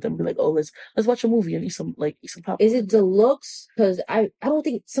stay home with them and be like, "Oh, let's watch a movie and eat some Is popcorn." it the looks? Because I don't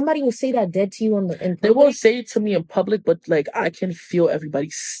think somebody will say that dead to you in They won't public. say it to me in public, but like I can feel everybody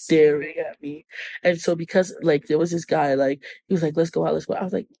staring at me. And so because like there was this guy, like he was like, "Let's go out, let's go." I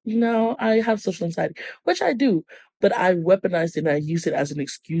was like, "No, I have social anxiety," which I do, but I weaponized it and I used it as an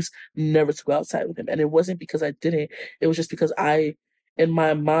excuse never to go outside with him. And it wasn't because I didn't; it was just because in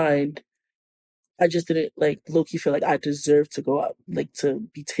my mind, I just didn't like low key feel like I deserved to go out, like to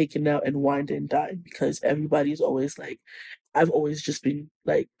be taken out and wined and dined because everybody's always like, I've always just been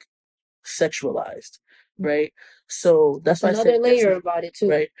like sexualized, right? So that's That's why I another said yes, layer about it too.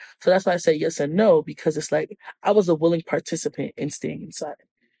 right? So that's why I say yes and no because it's like I was a willing participant in staying inside.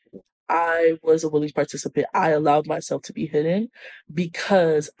 I was a willing participant. I allowed myself to be hidden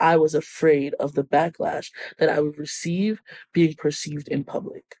because I was afraid of the backlash that I would receive being perceived in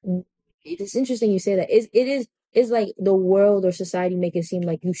public. Mm. It's interesting you say that. It's like the world or society make it seem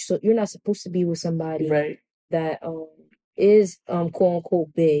like you're not supposed to be with somebody Right. that is quote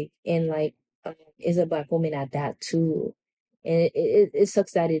unquote big and like is a black woman at that too. And it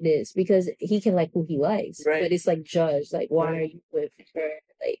sucks that it is because he can like who he likes, but Right. it's like judged. Like, why are Right. you with her?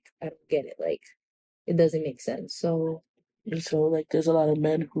 Like, I don't get it. Like, it doesn't make sense. So, And so like there's a lot of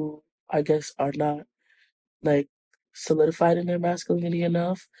men who I guess are not like solidified in their masculinity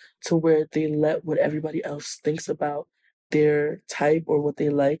enough to where they let what everybody else thinks about their type or what they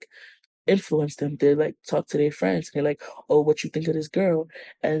like influence them. They like talk to their friends and they're like, "Oh, what you think of this girl?"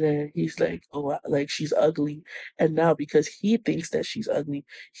 And then he's like, "Oh, like she's ugly." And now because he thinks that she's ugly,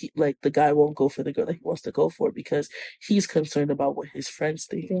 he like the guy won't go for the girl that he wants to go for because he's concerned about what his friends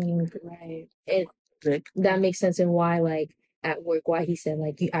think. think, right. And Like, that makes sense and why, like, at work, why he said,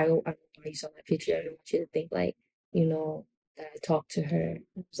 like, I don't why you saw my picture. I don't want you to think, like, you know, that I talked to her.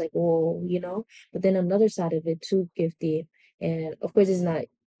 I was like, whoa, you know? But then another side of it too, Gifty, and of course, it's not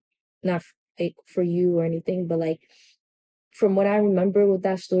like for you or anything, but like from what I remember with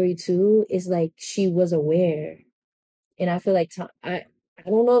that story too, is like she was aware, and I feel like I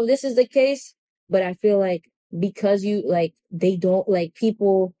don't know if this is the case, but I feel like because you like they don't like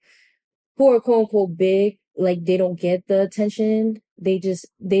people who are quote unquote big, like they don't get the attention. They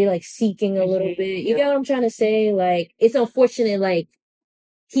like seeking a little bit. You yeah, get what I'm trying to say? Like it's unfortunate, like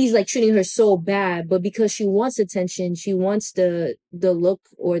he's like treating her so bad, but because she wants attention, she wants the look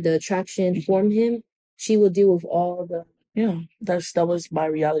or the attraction from him, she will deal with all the yeah, that was my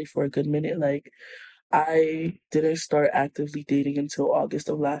reality for a good minute. Like, I didn't start actively dating until August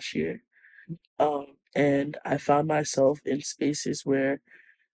of last year. And I found myself in spaces where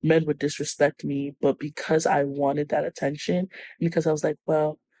men would disrespect me, but because I wanted that attention, and because I was like,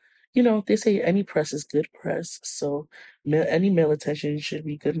 well, they say any press is good press, so any male attention should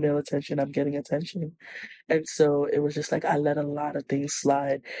be good male attention. I'm getting attention. And so it was just like I let a lot of things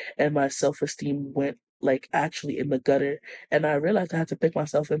slide, and my self esteem went like actually in the gutter. And I realized I had to pick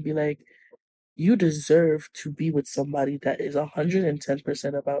myself and be like, you deserve to be with somebody that is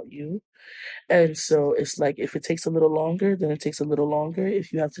 110% about you. And so it's like if it takes a little longer, then it takes a little longer.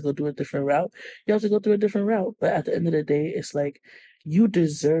 If you have to go do a different route, you have to go through a different route. But at the end of the day, it's like you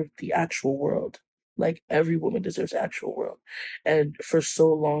deserve the actual world. Like every woman deserves the actual world. And for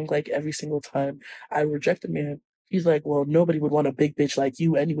so long, like every single time I reject a man, he's like, well, nobody would want a big bitch like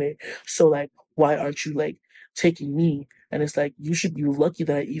you anyway. So like, why aren't you like taking me? And it's like you should be lucky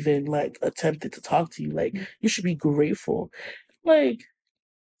that I even like attempted to talk to you. Like you should be grateful. Like,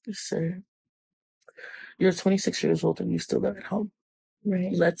 sir, you're 26 years old and you still live at home.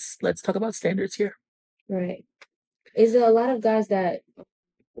 right, Let's talk about standards here. right. Is there a lot of guys that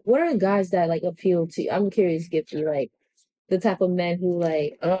what are the guys that like appeal to you? I'm curious, Gifty, like the type of men who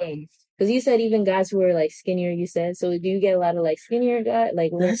like Um, because you said even guys who are like skinnier, you said. So do you get a lot of like skinnier guy?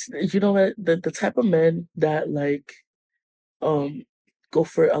 Like what that's what the type of men that like um go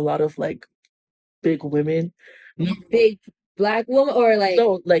for a lot of like big women. No, big black woman or like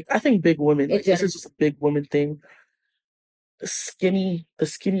no, like I think big women. in Like this general? is just a big woman thing. The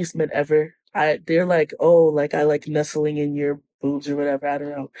skinniest men ever. They're like, oh, like I like nestling in your boobs or whatever. I don't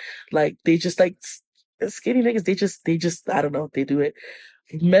know. Like they just like skinny niggas. They just I don't know. They do it.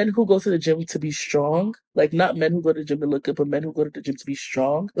 Men who go to the gym to be strong, like not men who go to the gym to look good, but men who go to the gym to be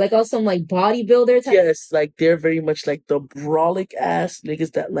strong. Like also some like bodybuilder type. Yes, like they're very much like the brolic ass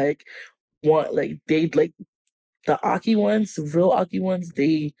niggas that like want like they like the Aki ones, the real Aki ones.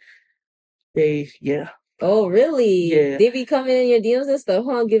 They yeah Oh, really? yeah. They be coming in your DMs and stuff,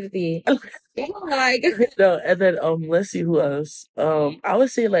 huh, Gifty? Oh my God. No, and then let's see who else. I would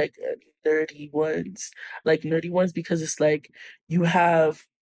say like nerdy ones because it's like you have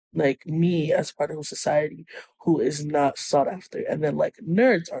like me as part of society who is not sought after, and then like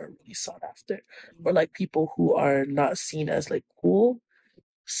nerds aren't really sought after, or like people who are not seen as like cool.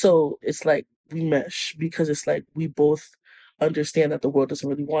 So it's like we mesh because it's like we both understand that the world doesn't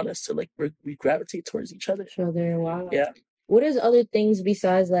really want us to like we gravitate towards each other. Sure, there. Wow. Yeah. What is other things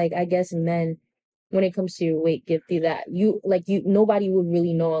besides like I guess men when it comes to your weight, Gifty, that you nobody would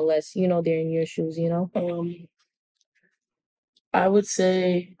really know unless you know they're in your shoes, you know? I would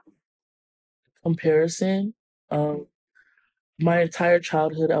say comparison. Um, my entire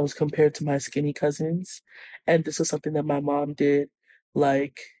childhood, I was compared to my skinny cousins, and this was something that my mom did,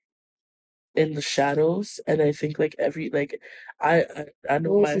 like in the shadows. And I think like I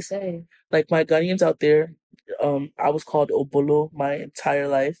know What would she my say? like my Ghanaians out there. I was called Obolo my entire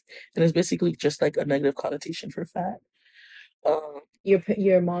life, and it's basically just like a negative connotation for fat. Um,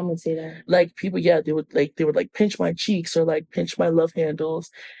 Your mom would say that. like people, yeah, they would like pinch my cheeks or like pinch my love handles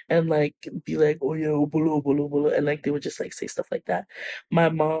and like be like, oh yeah, bulu bulu bulu, and like they would just like say stuff like that. My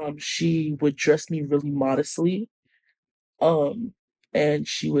mom, she would dress me really modestly, um, and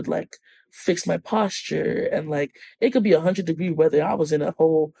she would like fix my posture, and like it could be 100-degree weather. I was in a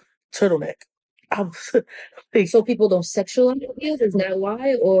whole turtleneck. I was like, So people don't sexualize you? Is that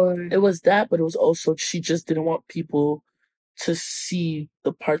why? Or it was that, but it was also she just didn't want people to see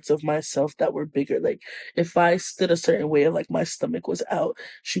the parts of myself that were bigger. Like if I stood a certain way, like my stomach was out,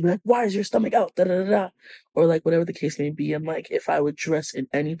 she'd be like, "Why is your stomach out?" Da da da da, or like whatever the case may be. And like if I would dress in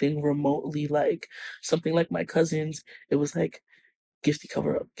anything remotely like something like my cousins, it was like Gifty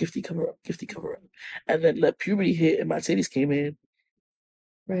cover up, Gifty cover up, Gifty cover up. And then the puberty hit and my titties came in,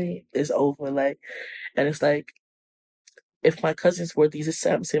 right. it's over. Like, and it's like if my cousins wore these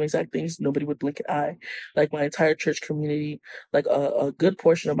same exact things, nobody would blink an eye. Like my entire church community, like a good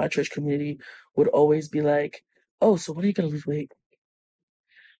portion of my church community would always be like, "Oh, so when are you gonna lose weight?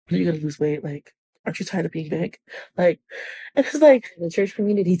 When are you gonna lose weight? Like, aren't you tired of being big?" Like, and it's The church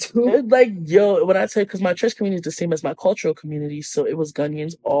community too. like, yo, when I say, because my church community is the same as my cultural community, so it was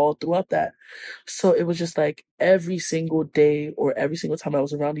Ghanaians all throughout that. So it was just like every single day or every single time I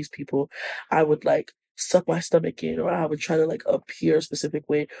was around these people, I would like suck my stomach in, or I would try to like appear a specific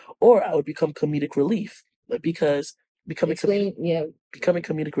way, or I would become comedic relief. Like, because becoming Explain, yeah. becoming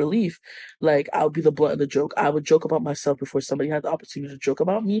comedic relief, like I would be the butt of the joke. I would joke about myself before somebody had the opportunity to joke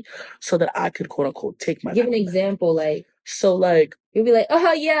about me, so that I could quote unquote take my Give an power. example, like So like you'll be like,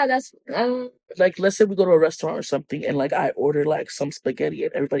 oh yeah, that's like let's say we go to a restaurant or something and like I order like some spaghetti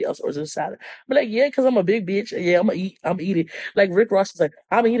and everybody else orders a salad. I'm like, yeah, because I'm a big bitch. Yeah, I'm eating. Like Rick Ross was like,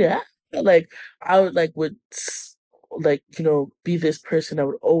 I'm eating. Like I would like, be this person that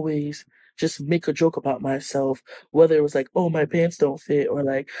would always just make a joke about myself, whether it was like, oh, my pants don't fit, or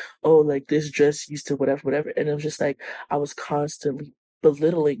like, oh, like this dress used to whatever, whatever. And it was just like I was constantly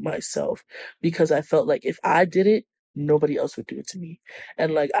belittling myself because I felt like if I did it, nobody else would do it to me.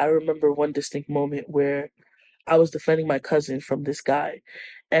 And like I remember one distinct moment where I was defending my cousin from this guy,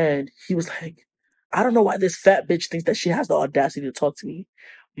 and he was like, I don't know why this fat bitch thinks that she has the audacity to talk to me.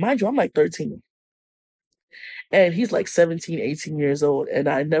 Mind you, I'm like 13. And he's like 17, 18 years old, and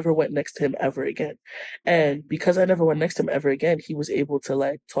I never went next to him ever again. And because I never went next to him ever again, he was able to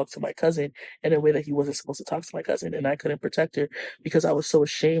like talk to my cousin in a way that he wasn't supposed to talk to my cousin, and I couldn't protect her because I was so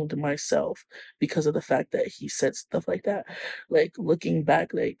ashamed of myself because of the fact that he said stuff like that. Like looking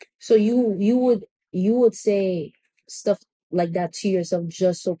back, like so you would say stuff like that to yourself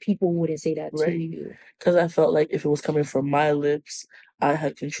just so people wouldn't say that to right, you. because I felt like if it was coming from my lips, I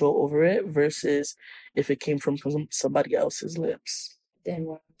had control over it versus if it came from somebody else's lips. Then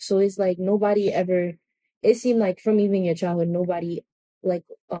wow. So it's like nobody ever. It seemed like from even your childhood, nobody like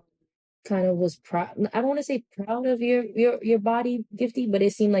kind of was proud. I don't want to say proud of your body, Gifty, but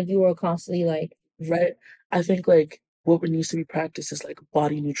it seemed like you were constantly like, Right. I think like what needs to be practiced is like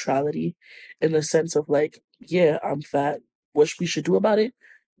body neutrality in the sense of like, yeah, I'm fat. What we should do about it?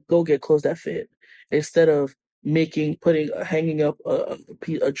 Go get clothes that fit instead of hanging up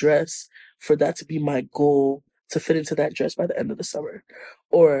a dress for that to be my goal to fit into that dress by the end of the summer,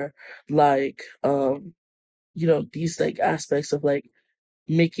 or like these like aspects of like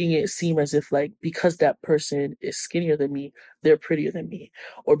making it seem as if like because that person is skinnier than me, they're prettier than me,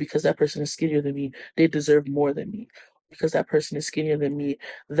 or because that person is skinnier than me, they deserve more than me, because that person is skinnier than me,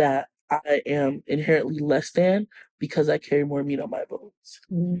 that I am inherently less than because I carry more meat on my bones.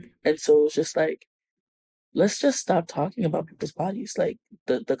 mm, And so it's just like let's just stop talking about people's bodies. Like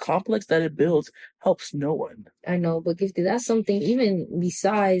the complex that it builds helps no one. I know, but Gifty, that's something even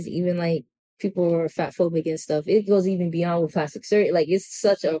besides even like people who are fat phobic and stuff. It goes even beyond with plastic surgery. Like it's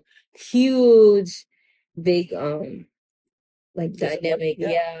such a huge, big like dynamic, Yeah.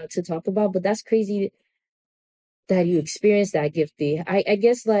 yeah, to talk about. But that's crazy that you experienced that, Gifty. I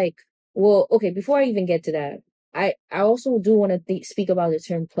guess like, well, okay, before I even get to that, I also do want to speak about the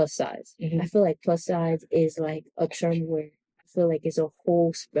term plus size. I feel like plus size is like a term where I feel like it's a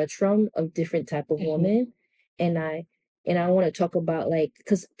whole spectrum of different type of woman, and I want to talk about like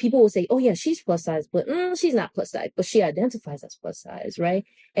because people will say, oh yeah, she's plus size, but she's not plus size, but she identifies as plus size, right?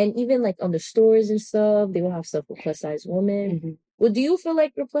 And even like on the stores and stuff, they will have stuff for plus size women. Well, do you feel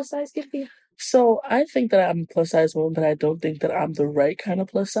like you're plus size, Gifty? So I think that I'm a plus size woman, but I don't think that I'm the right kind of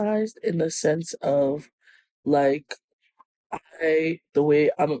plus sized in the sense of like the way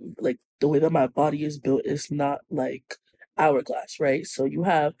that my body is built is not like hourglass, right? So you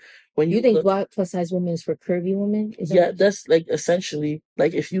have when You you think look, black plus size women is for curvy women? Is that yeah, what? that's like essentially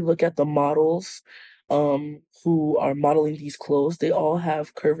like if you look at the models who are modeling these clothes, they all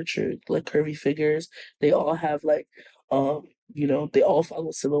have curvature, like curvy figures. They all have like they all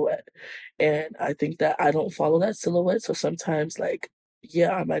follow silhouette. And I think that I don't follow that silhouette. So sometimes like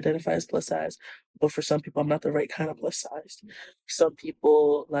yeah, I'm identified as plus size, but for some people I'm not the right kind of plus size. Some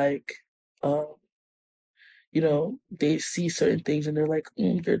people like you know, they see certain things and they're like,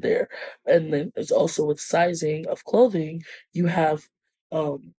 you're there. And then it's also with sizing of clothing, you have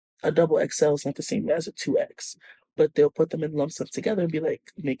um, a double XL is not the same as a 2X, but they'll put them in lump sums together and be like,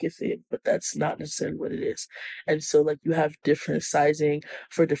 make it fit, but that's not necessarily what it is. And so, like, you have different sizing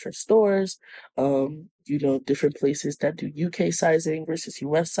for different stores, you know, different places that do UK sizing versus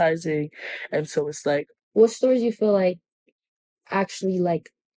US sizing. And so it's like, What stores you feel like actually like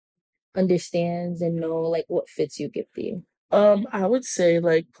understands and know like what fits you, Gifty? I would say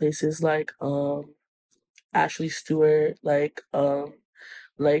like places Ashley Stewart, but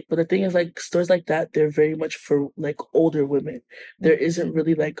the thing is, like, stores like that, they're very much for like older women. There isn't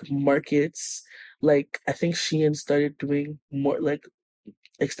really like markets. Like, I think Shein started doing more like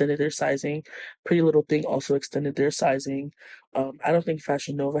extended their sizing. Pretty Little Thing also extended their sizing. I don't think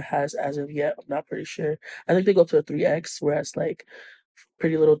Fashion Nova has as of yet. I'm not pretty sure. I think they go to a 3X, whereas like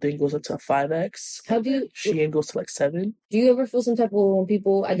Pretty Little Thing goes up to a 5X. How do you Shein goes to like 7. do you ever feel some type of when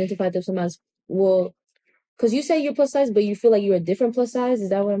people identify themselves as, well, because you say you're plus size, but you feel like you're a different plus size? Is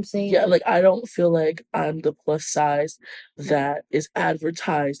that what I'm saying? Yeah, like I don't feel like I'm the plus size that is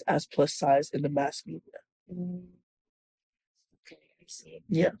advertised as plus size in the mass media. Mm, okay, I see.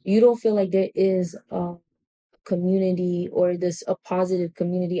 Yeah. You don't feel like there is a community or this a positive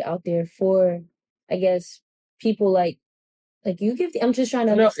community out there for, I guess, people like you, Gifty. I'm just trying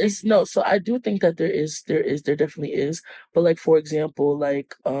to No, understand. it's no. So I do think that there definitely is. But like for example,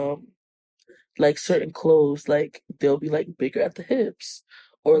 like certain clothes, like they'll be like bigger at the hips,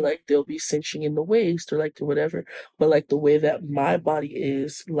 or like they'll be cinching in the waist, or like the whatever. But like the way that my body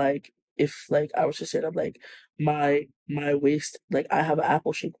is, like if like I was just saying, I'm like my waist, like I have an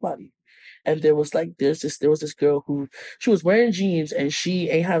apple shaped body. And there was this girl who she was wearing jeans and she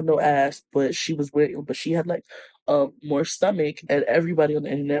ain't have no ass, but she had like more stomach, and everybody on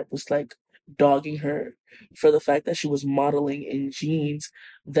the internet was like dogging her for the fact that she was modeling in jeans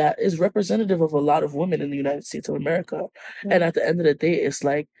that is representative of a lot of women in the United States of America. And at the end of the day, it's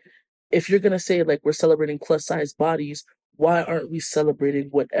like, if you're gonna say like we're celebrating plus size bodies, why aren't we celebrating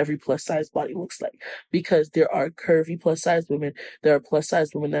what every plus size body looks like? Because there are curvy plus size women, there are plus size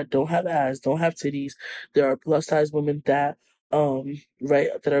women that don't have ass, don't have titties, there are plus size women that right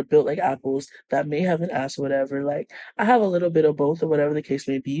that are built like apples that may have an ass or whatever. Like I have a little bit of both or whatever the case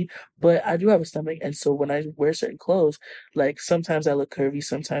may be, but I do have a stomach, and so when I wear certain clothes, like sometimes I look curvy,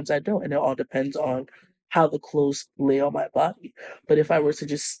 sometimes I don't, and it all depends on how the clothes lay on my body. But if I were to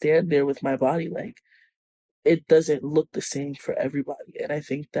just stand there with my body, like it doesn't look the same for everybody. And I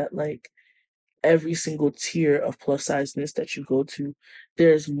think that like every single tier of plus sizeness that you go to,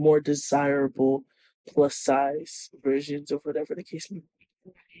 there's more desirable plus size versions of whatever the case may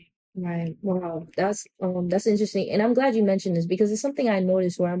be. Right. Wow. That's interesting. And I'm glad you mentioned this because it's something I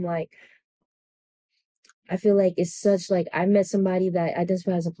noticed where I'm like, I feel like it's such like I met somebody that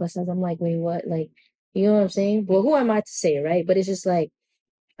identifies as a plus size. I'm like, wait, what? Like, you know what I'm saying? Well, who am I to say, right? But it's just like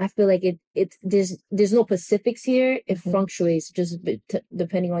I feel like it there's no specifics here. It fluctuates just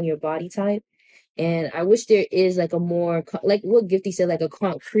depending on your body type. And I wish there is like a more like what Gifty said, like a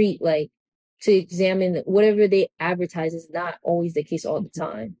concrete like to examine whatever they advertise is not always the case all the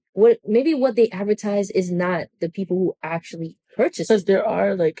time. What maybe what they advertise is not the people who actually purchase Because it. there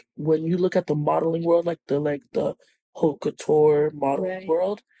are like when you look at the modeling world, like the haute couture modeling Right.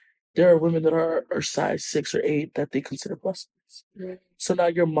 world, there are women that are size 6 or 8 that they consider plus size. Right. So now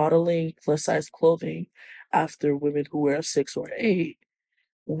you're modeling plus size clothing after women who wear a 6 or 8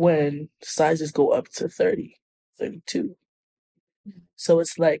 when sizes go up to 30, 32. So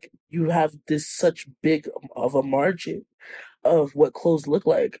it's like you have this such big of a margin of what clothes look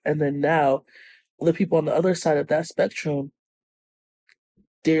like. And then now the people on the other side of that spectrum,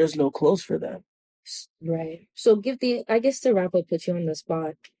 there's no clothes for them. Right. So Gifty, I guess to wrap up, put you on the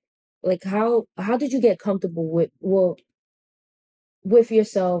spot. Like how did you get comfortable with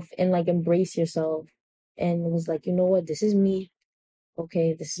yourself and like embrace yourself and was like, you know what, this is me.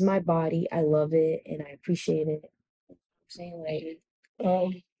 Okay, this is my body. I love it and I appreciate it. I'm saying like,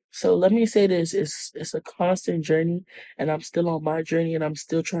 Um, so let me say this, it's a constant journey, and I'm still on my journey, and I'm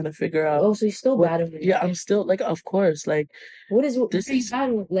still trying to figure out oh, so you're still what, battling yeah, it. I'm still like, of course, like What this are you is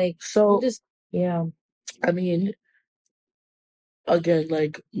battling? Like, I'm so, just, yeah. I mean, again,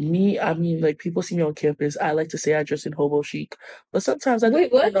 like me, I mean, like people see me on campus, I like to say I dress in hobo chic, but sometimes I just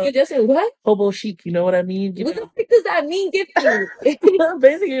Wait, put what? on You just said what? hobo chic, you know what I mean? You What the know, frick does that mean, Gifty?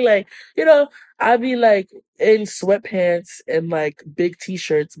 basically like, you know, I be like in sweatpants and like big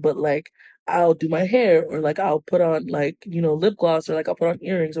t-shirts, but like I'll do my hair, or like I'll put on like, you know, lip gloss, or like I'll put on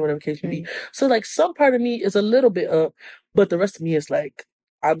earrings or whatever the case may be. Right. So like some part of me is a little bit up, but the rest of me is like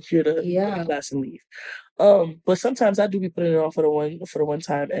I'm here to go to Yeah. class and leave. But sometimes I do be putting it on for the one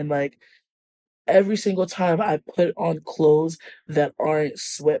time, and like every single time I put on clothes that aren't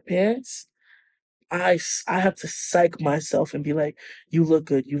sweatpants, I have to psych myself and be like, you look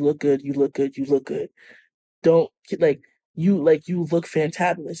good, you look good, you look good, you look good. Don't like you look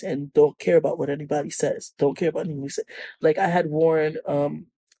fantabulous and don't care about what anybody says. Don't care about anything you say. Like I had worn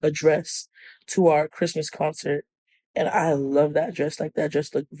a dress to our Christmas concert and I love that dress. Like that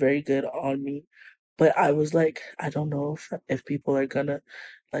dress looked very good on me. But I was like, I don't know if people are gonna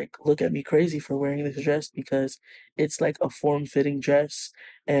like look at me crazy for wearing this dress because it's like a form-fitting dress.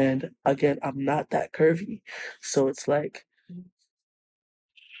 And again, I'm not that curvy. So it's like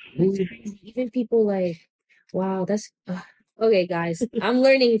That's crazy. Even people like, wow, that's okay, guys. I'm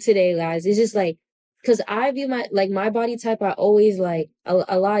learning today, guys. It's just like, cause I view my body type. I always like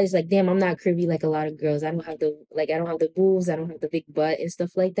a lot is like, damn, I'm not curvy like a lot of girls. I don't have I don't have the boobs. I don't have the big butt and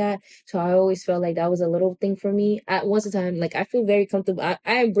stuff like that. So I always felt like that was a little thing for me. At once a time, like I feel very comfortable. I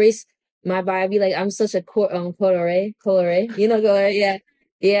embrace my body. I be like, I'm such a colore, colore, yeah.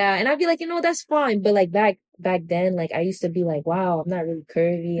 Yeah, and I'd be like, that's fine. But like back then, like I used to be like, wow, I'm not really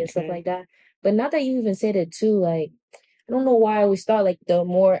curvy and stuff okay, like that. But now that you even said it too, like I don't know why I always thought like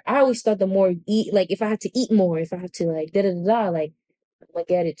I always thought the more eat like if I had to eat more, if I have to like da da da da, like I'm gonna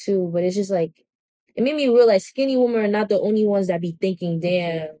get it too. But it's just like it made me realize skinny women are not the only ones that be thinking,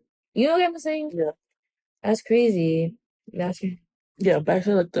 damn. You know what I'm saying? yeah. That's crazy. That's Yeah, back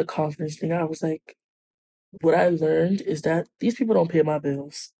to like the confidence thing, I was like, what I learned is that these people don't pay my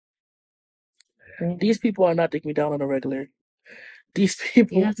bills. yeah. These people are not taking me down on a regular. These You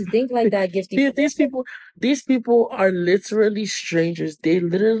people, have to think like that, Gifty. these, these people, these people are literally strangers. They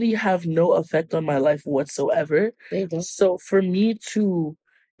literally have no effect on my life whatsoever. They don't. So for me to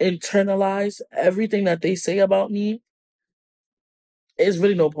internalize everything that they say about me, is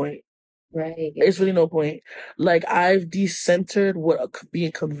really no point. Right, It's Gifty. really no point. Like I've decentered what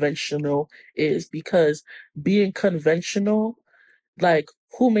being conventional is because being conventional, like,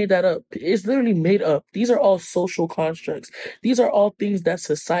 who made that up? It's literally made up. These are all social constructs. These are all things that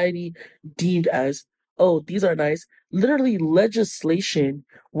society deemed as, oh, these are nice. Literally, legislation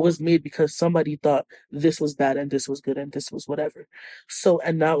was made because somebody thought this was bad and this was good and this was whatever. So,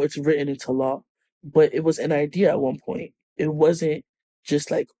 and now it's written into law. But it was an idea at one point. It wasn't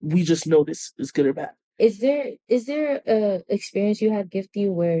just like, we just know this is good or bad. Is there a experience you had, Gifty,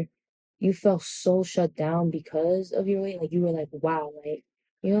 where you felt so shut down because of your weight? Like you were like, wow, like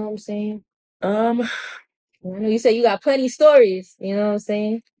you know what I'm saying? Um, I know you said you got plenty stories, you know what I'm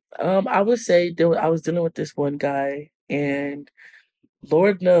saying? I would say I was dealing with this one guy, and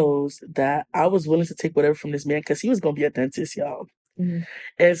Lord knows that I was willing to take whatever from this man because he was gonna be a dentist, y'all. Hmm.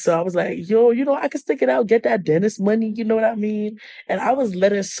 And so I was like, yo, I can stick it out, get that dentist money, you know what I mean? And I was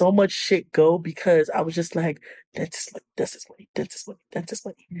letting so much shit go because I was just like, dentist money, dentist money, dentist money, dentist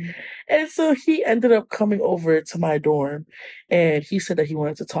money. And so he ended up coming over to my dorm and he said that he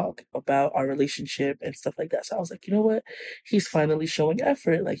wanted to talk about our relationship and stuff like that. So I was like, you know what? He's finally showing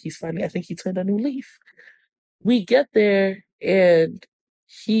effort. Like I think he turned a new leaf. We get there and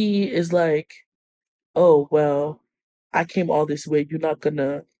he is like, oh, well, I came all this way. You're not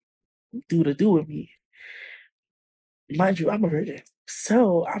gonna do with me. Mind you, I'm a virgin.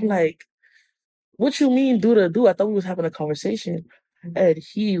 So I'm like, what you mean do? I thought we was having a conversation. And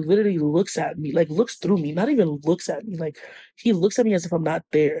he literally looks at me, like looks through me, not even looks at me. Like he looks at me as if I'm not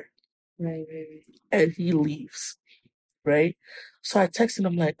there. Right, right, And he leaves. Right. So I texted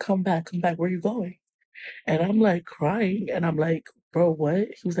him like, come back, where you going? And I'm like crying. And I'm like, bro, what?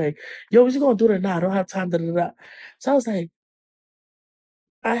 He was like, yo, what you gonna do tonight? I don't have time, da da da. So I was like,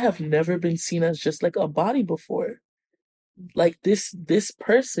 I have never been seen as just like a body before. Like this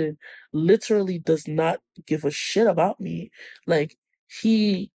person literally does not give a shit about me. Like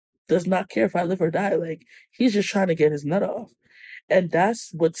he does not care if I live or die. Like he's just trying to get his nut off. And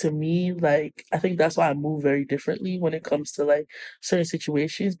that's what to me, like, I think that's why I move very differently when it comes to like certain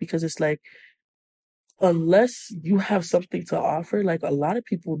situations because it's like unless you have something to offer, like a lot of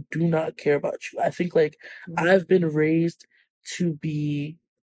people do not care about you. I think like right. I've been raised to be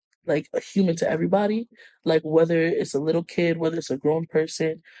like a human to everybody, like whether it's a little kid, whether it's a grown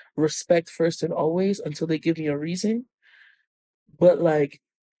person, respect first and always until they give me a reason. But like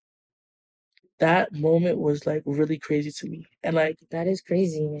that moment was like really crazy to me. And like That is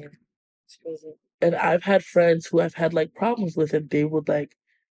crazy, man. It's crazy. and I've had friends who I've had like problems with and they would like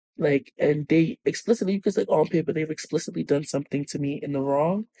and they explicitly because like on paper they've explicitly done something to me in the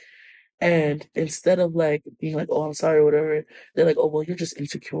wrong. And instead of like being like, oh I'm sorry, or whatever, they're like, oh well you're just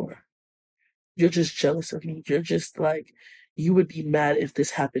insecure. You're just jealous of me. You're just like you would be mad if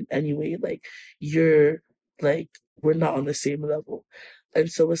this happened anyway. Like you're like we're not on the same level. And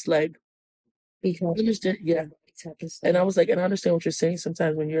so it's like I Because understand, yeah. type of And stuff. I was like, and I understand what you're saying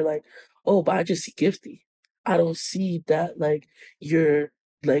sometimes when you're like, oh, but I just see Gifty. I don't see that like you're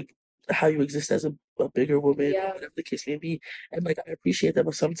like how you exist as a bigger woman or Yeah. whatever the case may be. And like I appreciate that,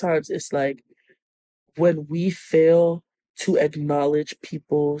 but sometimes it's like when we fail to acknowledge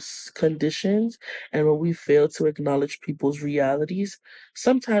people's conditions and when we fail to acknowledge people's realities,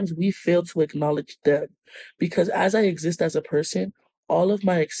 sometimes we fail to acknowledge them. Because as I exist as a person, all of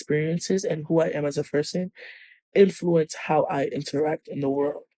my experiences and who I am as a person influence how I interact in the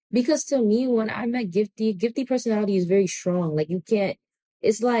world. Because to me, when I met Gifty personality is very strong. Like you can't.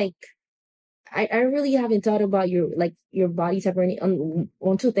 It's like I really haven't thought about your body type or any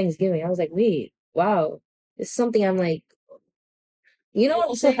until Thanksgiving. I was like, wait, wow, it's something I'm like, you know I what I'm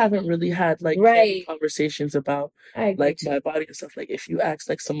also saying? haven't really had like candid Right. conversations about I agree like too. my body and stuff. Like if you ask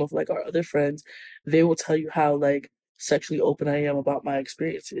like some of like our other friends, they will tell you how like sexually open I am about my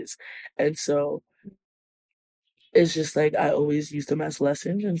experiences. And so it's just like I always use them as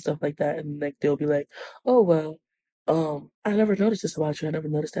lessons and stuff like that. And like they'll be like, oh well, I never noticed this about you. I never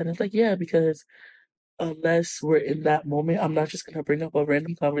noticed that. And it's like, yeah, because unless we're in that moment, I'm not just gonna bring up a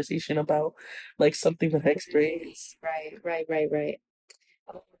random conversation about like something that I experienced. Right.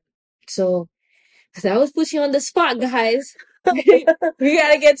 So that was put you on the spot, guys. We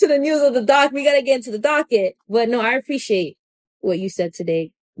gotta get to the news of the doc. We gotta get into the docket. But no, I appreciate what you said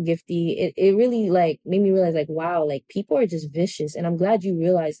today, Gifty. It really like made me realize like wow, like people are just vicious, and I'm glad you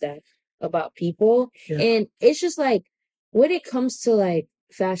realized that about people. Yeah. And it's just like when it comes to like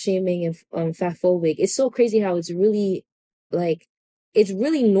fat shaming and fat phobic, it's so crazy how like it's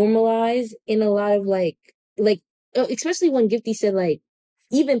really normalized in a lot of like especially when Gifty said like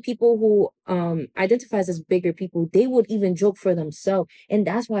even people who identifies as bigger people, they would even joke for themselves, and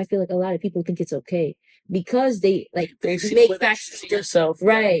that's why I feel like a lot of people think it's okay because they like They see the make way that fat you see yourself.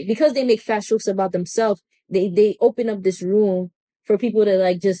 right because they make fat jokes about themselves. They open up this room for people to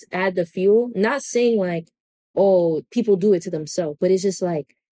like just add the fuel. Not saying like oh people do it to themselves, but it's just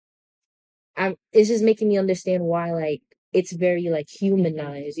like it's just making me understand why like it's very like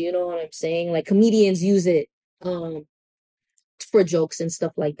humanized. You know what I'm saying? Like comedians use it um for jokes and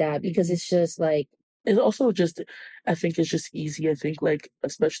stuff like that because it's just like It's also just, I think it's just easy. I think like,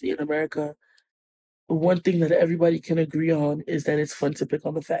 especially in America, one thing that everybody can agree on is that it's fun to pick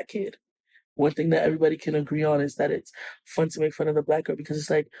on the fat kid. One thing that everybody can agree on is that it's fun to make fun of the black girl because it's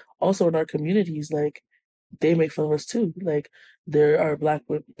like also in our communities, like they make fun of us too. Like there are black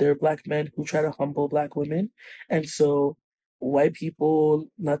men who try to humble black women, and so white people,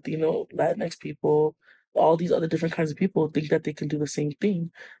 Latino, Latinx people, all these other different kinds of people think that they can do the same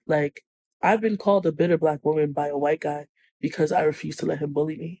thing. Like I've been called a bitter black woman by a white guy because I refuse to let him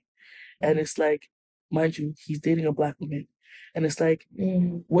bully me, and it's like, mind you, he's dating a black woman, and it's like,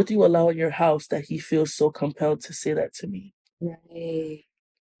 mm, what do you allow in your house that he feels so compelled to say that to me? right.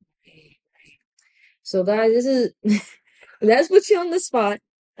 So guys, this is let's put you on the spot.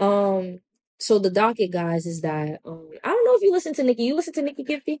 Um, so the docket, guys, is that I don't know if you listen to Nicki. You listen to Nicki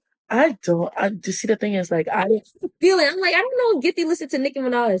Gifty? I don't. I just see the thing is like Feeling, I'm like, I don't know if Gifty listened to Nicki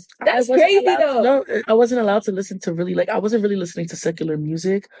Minaj. I That's wasn't crazy allowed to though. know. I wasn't allowed to listen to really like I wasn't really listening to secular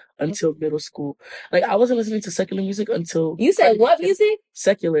music until middle school. Like I wasn't listening to secular music until You said probably what like music?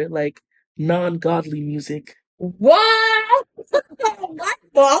 secular, like non-godly music. What? My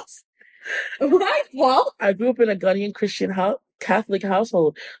fault. My fault. I grew up in a Ghanaian Christian Catholic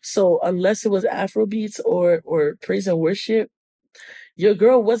household, so unless it was Afro beats or praise and worship, your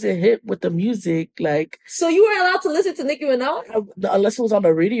girl wasn't hip with the music. Like So you weren't allowed to listen to Nicki Minaj? unless it was on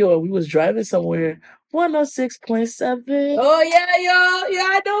the radio and we was driving somewhere. 106.7. Oh yeah, yo, yeah,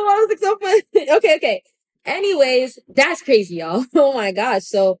 I know. I was like so funny. Okay. Anyways, that's crazy, y'all. Oh my gosh.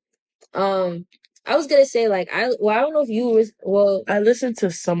 So, I was gonna say like I don't know if you was well. I listened to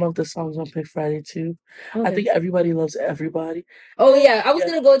some of the songs on Pink Friday too. I Okay. think Everybody Loves Everybody. Oh yeah, I was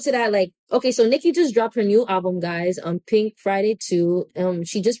Yeah, gonna go into that. Like, okay, so Nicki just dropped her new album, guys, on Pink Friday 2.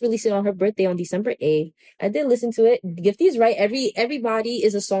 She just released it on her birthday on December 8th. I did listen to it. Gifty is right. Everybody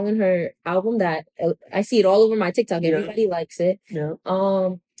is a song in her album that I see it all over my TikTok. yeah, Everybody likes it. yeah.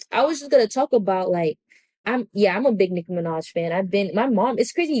 I was just gonna talk about like I'm a big Nicki Minaj fan. My mom,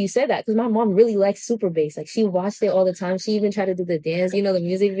 it's crazy you said that because my mom really likes Super Bass. Like she watched it all the time. She even tried to do the dance, the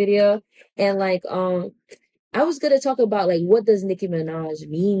music video. And like I was gonna talk about like what does Nicki Minaj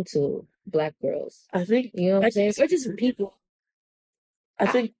mean to black girls? I think You know what I'm I saying? Or just people. I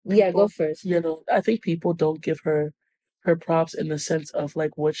think Yeah, go people, first. I think people don't give her her props in the sense of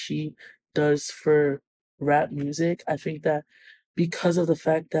like what she does for rap music, I think that because of the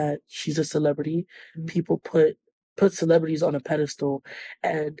fact that she's a celebrity, people put celebrities on a pedestal,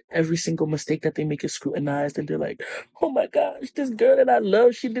 and every single mistake that they make is scrutinized, and they're like, "Oh my gosh, this girl that I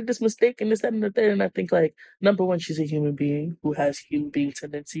love, she did this mistake and this, that, and the third." And I think like number one, she's a human being who has human being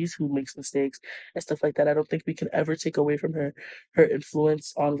tendencies, who makes mistakes and stuff like that. I don't think we can ever take away from her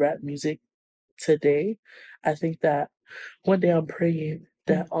influence on rap music today. I think that one day I'm praying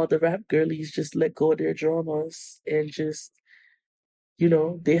that all the rap girlies just let go of their dramas and just,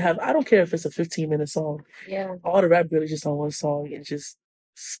 they have, I don't care if it's a 15-minute song. Yeah. All the rap girlies just on one song and just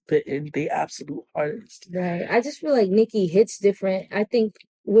spitting the absolute hardest. Right. I just feel like Nicki hits different. I think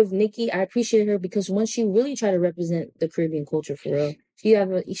with Nicki, I appreciate her because once she really tried to represent the Caribbean culture for real.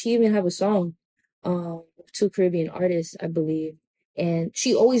 She even have a song with two Caribbean artists, I believe. And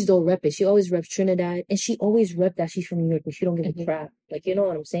she always don't rep it. She always reps Trinidad, and she always rep that she's from New York, but she don't give a crap. Like, you know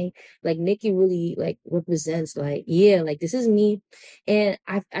what I'm saying? Like Nicki really like represents like, yeah, like this is me. And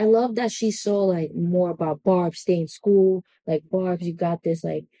I love that she's so like more about Barb, stay in school, like Barb's, you got this,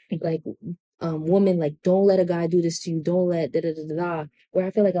 like woman, like don't let a guy do this to you, don't let da da da da da. Where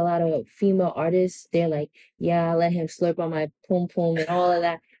I feel like a lot of female artists, they're like, yeah, let him slurp on my pum pum and all of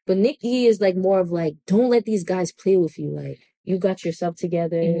that. But Nicki is like more of like, don't let these guys play with you. Like you got yourself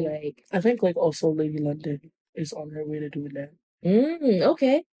together. Like I think like also Lady London is on her way to doing that.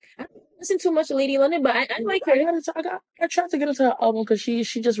 Okay. I don't listen too much to Lady London, but I like her. I tried to get into her album because she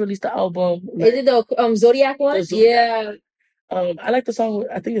just released the album. Is it the Zodiac one? The Zodiac. Yeah. I like the song.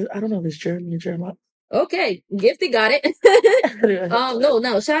 I think I don't know if it's Jeremy or Jeremiah. Okay, Gifty got it.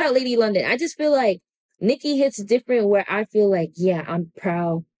 No, shout out Lady London. I just feel like Nicki hits different where I feel like, yeah, I'm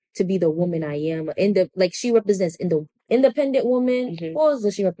proud to be the woman I am. Like she represents in the independent woman. What else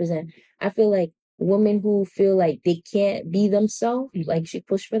does she represent? I feel like women who feel like they can't be themselves, like she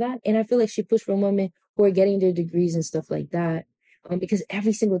pushed for that. And I feel like she pushed for women who are getting their degrees and stuff like that. Because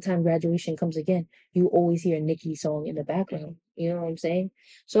every single time graduation comes again, you always hear a Nicki song in the background. You know what I'm saying?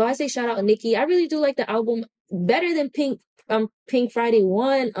 So I say shout out to Nicki. I really do like the album better than Pink Friday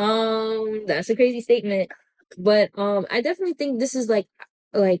 1. That's a crazy statement. But I definitely think this is like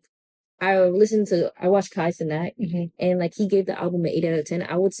I watched Kai Cenat, and like he gave the album an 8 out of 10.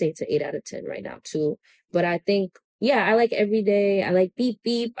 I would say it's an 8 out of 10 right now too. But I think, yeah, I like Every Day. I like Beep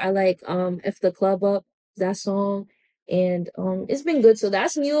Beep. I like F the Club Up, that song. And it's been good. So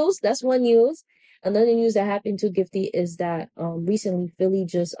that's news. That's one news. Another news that happened to Gifty is that recently Philly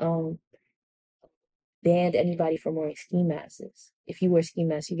just banned anybody from wearing ski masks. If you wear ski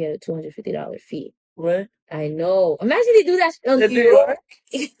masks, you get a $250 fee. What? I know. Imagine they do that in In New York.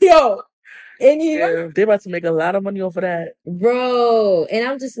 Yo, in New York, Yeah, they about to make a lot of money off of that. bro. And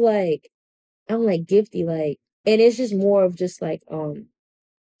I'm like Gifty, like, and it's just more of just like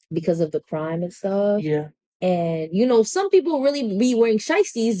because of the crime and stuff. Yeah. And some people really be wearing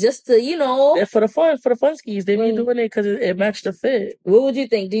shiesties just to, Yeah, for the fun skis, they be doing it because it matched the fit. What would you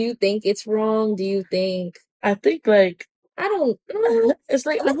think? Do you think it's wrong? Do you think? I think like I don't know. it's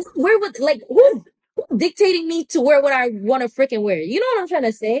like who dictating me to wear what I want to freaking wear? You know what I'm trying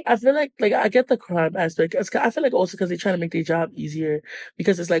to say? I feel like I get the crime aspect. I feel like also because they're trying to make their job easier.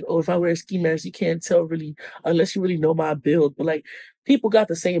 Because it's like, oh, if I wear a ski mask, you can't tell really unless you really know my build. But like people got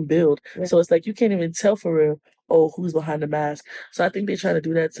the same build, so it's like you can't even tell for real. Oh, who's behind the mask? So I think they try to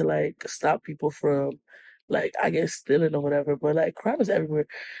do that to like stop people from, like I guess stealing or whatever. But like crime is everywhere.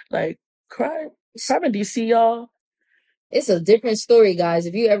 Like crime in DC, y'all. It's a different story, guys.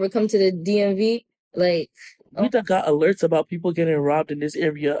 If you ever come to the DMV, like we done got alerts about people getting robbed in this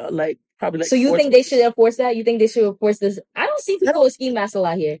area, like probably like. So you think they should enforce that? You think they should enforce this? I don't see people with ski masks a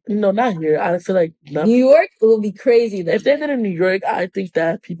lot here. No, not here. I feel like New York will be crazy though. If they did in New York, I think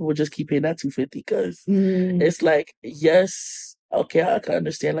that people would just keep paying that $250 because it's like, yes, okay, I can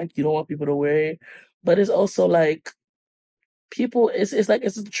understand like you don't want people to wear it, but it's also like people. It's like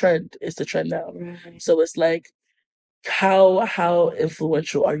it's a trend. It's the trend now. Right. So it's like how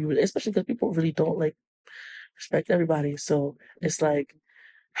influential are you? Especially because people really don't like respect everybody. So it's like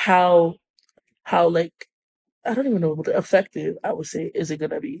how like I don't even know what effective I would say is it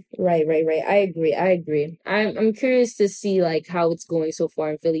gonna be. Right. I agree. I'm curious to see like how it's going so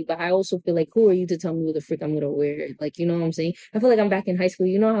far in Philly, but I also feel like who are you to tell me what the frick I'm gonna wear? Like, you know what I'm saying? I feel like I'm back in high school.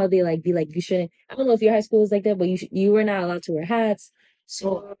 You know how they like be like you shouldn't. I don't know if your high school was like that, but you were not allowed to wear hats.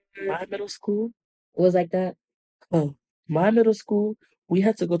 So my middle school was like that. Oh, my middle school, we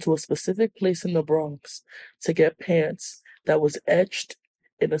had to go to a specific place in the Bronx to get pants that was etched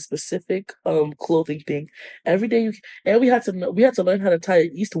in a specific clothing thing. Every day and we had to learn how to tie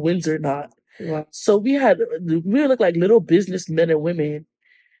an East Windsor knot. Wow. So we looked like little businessmen and women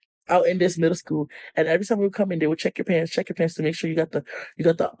out in this middle school, and every time we would come in, they would check your pants to make sure you got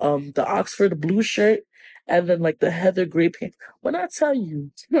the Oxford blue shirt, and then like the heather gray pants. When I tell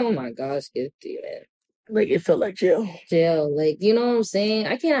you, Oh my gosh, Gifty, man. like it felt like jail. Jail. Like, you know what I'm saying?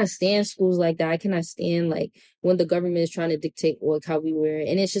 I cannot stand schools like that. I cannot stand like when the government is trying to dictate what how we wear.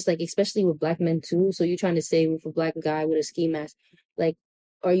 And it's just like, especially with black men too. So you're trying to say with a black guy with a ski mask, like,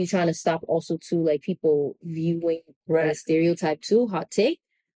 are you trying to stop also too like people viewing Right. that stereotype too? Hot take.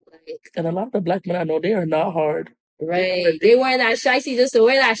 Like, And a lot of the black men I know, they are not hard. right. They wearing that shicey just to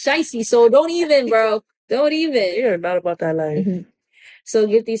wear that shicey. So don't even, bro. Don't even. They are not about that life. So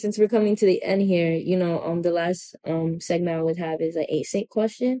Gifty, since we're coming to the end here, you know, the last segment I would have is an A.SAINT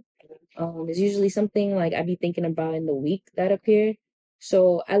question. It's usually something like I'd be thinking about in the week that appeared.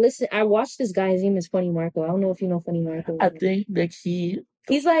 So I watched this guy, his name is Funny Marco. I don't know if you know Funny Marco. I think that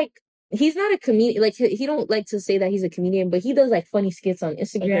He's like he's not a comedian, like he don't like to say that he's a comedian, but he does like funny skits on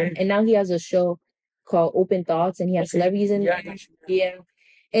Instagram. Okay. And now he has a show called Open Thoughts, and he has celebrities in it. Yeah.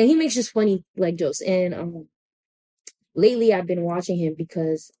 And he makes just funny like jokes. And lately I've been watching him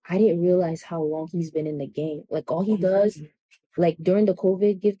because I didn't realize how long he's been in the game. Like all he does, like during the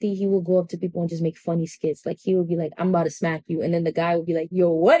COVID Gifty, he will go up to people and just make funny skits. Like he would be like, "I'm about to smack you," and then the guy would be like,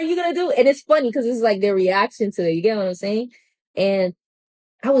 "Yo, what are you gonna do?" And it's funny because it's like their reaction to it. You get what I'm saying? And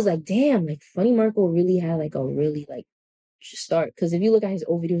I was like, "Damn!" Like Funny Marco really had like a really like start. Because if you look at his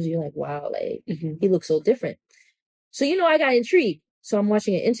old videos, you're like, "Wow!" Like he looks so different. So you know, I got intrigued. So I'm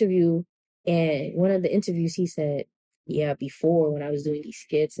watching an interview, and one of the interviews he said, "Yeah, before when I was doing these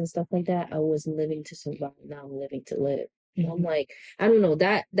skits and stuff like that, I wasn't living to survive. Now I'm living to live." And I'm like, I don't know,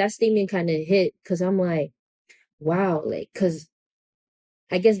 that statement kind of hit because I'm like, wow, like, because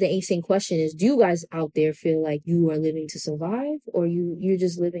I guess the ancient question is, do you guys out there feel like you are living to survive, or you're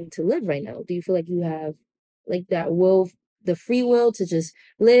just living to live right now? Do you feel like you have like that will, the free will to just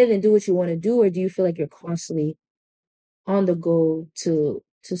live and do what you want to do, or do you feel like you're constantly on the go to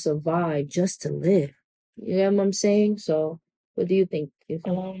survive just to live? You know what I'm saying? So what do you think?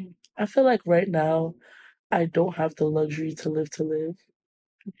 I feel like right now I don't have the luxury to live to live.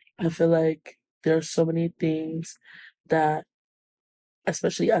 I feel like there are so many things that,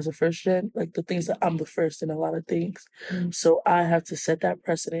 especially as a first gen, like the things that I'm the first in a lot of things. So I have to set that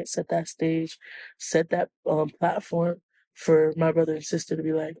precedent, set that stage, set that platform for my brother and sister to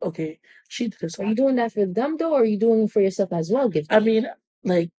be like, okay, she did this. Are you doing that for them though, or are you doing it for yourself as well, Gifty? I mean,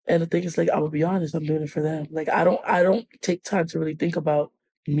 like, and the thing is, like, I'm gonna be honest, I'm doing it for them. Like, I don't take time to really think about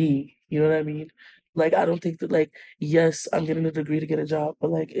me. You know what I mean? Like, I don't think that, like, yes, I'm getting a degree to get a job,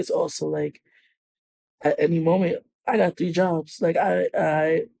 but like, it's also like, at any moment, I got 3 jobs. Like,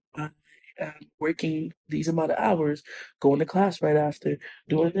 I am working these amount of hours, going to class right after,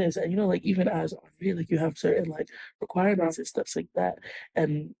 doing this, and you know, like, even as RV, like, you have certain like requirements and stuff like that,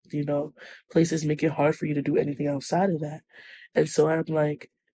 and you know, places make it hard for you to do anything outside of that. And so I'm like,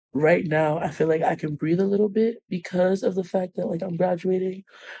 right now, I feel like I can breathe a little bit because of the fact that like I'm graduating.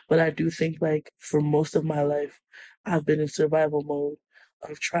 But I do think like for most of my life, I've been in survival mode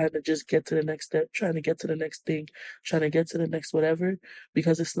of trying to just get to the next step, trying to get to the next thing, trying to get to the next whatever.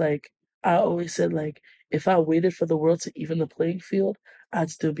 Because it's like, I always said, like, if I waited for the world to even the playing field, I'd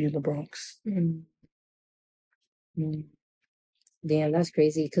still be in the Bronx. Damn, that's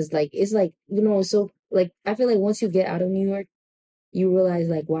crazy. Cause like it's like, you know, so like I feel like once you get out of New York, you realize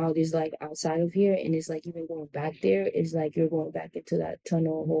like, wow, there's like outside of here, and it's like even going back there, it's like you're going back into that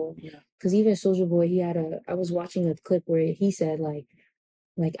tunnel hole. Yeah. Cause even Soldier Boy, I was watching a clip where he said like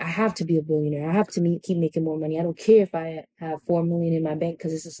I have to be a billionaire. I have to keep making more money. I don't care if I have 4 million in my bank,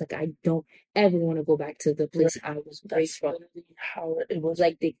 because it's just like I don't ever want to go back to the place I was raised from. How it was.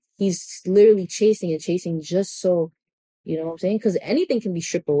 Like he's literally chasing just so, you know what I'm saying? Because anything can be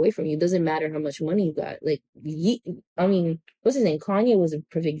stripped away from you. It doesn't matter how much money you got. Like I mean, what's his name? Kanye was a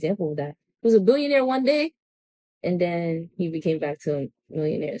perfect example of that. He was a billionaire one day, and then he became back to a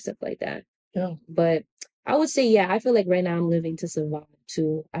millionaire and stuff like that. Yeah. But I would say, yeah, I feel like right now I'm living to survive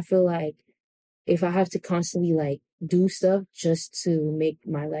too. I feel like if I have to constantly like do stuff just to make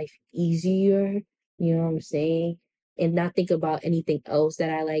my life easier, you know what I'm saying? And not think about anything else that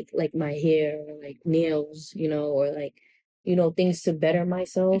I like my hair or like nails, you know, or like, you know, things to better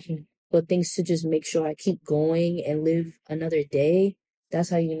myself, but things to just make sure I keep going and live another day. That's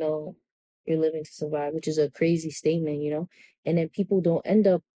how you know you're living to survive, which is a crazy statement, you know? And then people don't end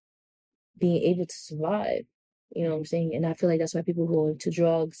up being able to survive. You know what I'm saying? And I feel like that's why people go into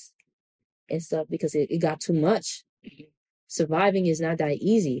drugs and stuff, because it got too much. Surviving is not that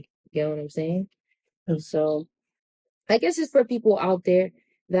easy. You know what I'm saying? So I guess it's for people out there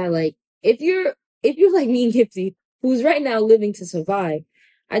that like if you're like me and Gipsy, who's right now living to survive,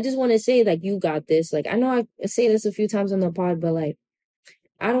 I just want to say, like, you got this. Like, I know I say this a few times on the pod, but like,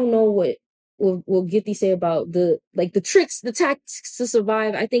 I don't know what will Gifty say about the tricks, the tactics to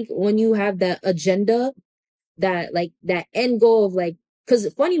survive. I think when you have that agenda, that like that end goal of like,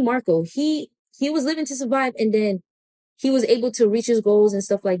 because funny Marco, he was living to survive, and then he was able to reach his goals and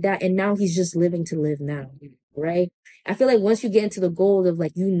stuff like that, and now he's just living to live now, right? I feel like once you get into the goal of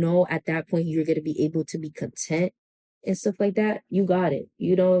like, at that point you're gonna be able to be content and stuff like that, you got it.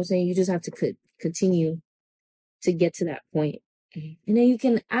 You know what I'm saying? You just have to continue to get to that point. And then you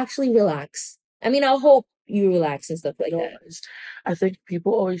can actually relax. I mean, I hope you relax and stuff like that. I think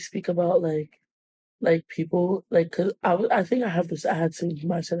people always speak about like people like because I think I had to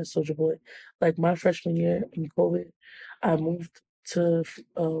mindset as Soldier Boy. Like my freshman year in COVID, I moved to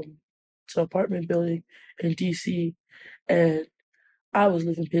um to an apartment building in DC, and I was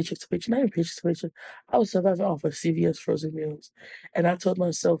living paycheck to paycheck, not even paycheck to paycheck. I was surviving off of CVS frozen meals, and I told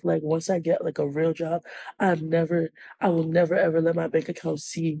myself like once I get like a real job, I will never ever let my bank account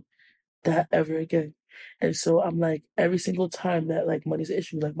see that ever again. And so I'm like, every single time that like money's an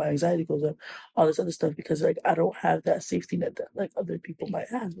issue, like my anxiety goes up, all this other stuff, because like I don't have that safety net that like other people might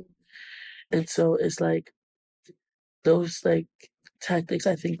have. And so it's like those like tactics,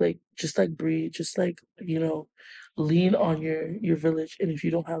 I think like just like breathe, just like, lean on your village. And if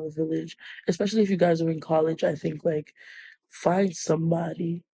you don't have a village, especially if you guys are in college, I think like find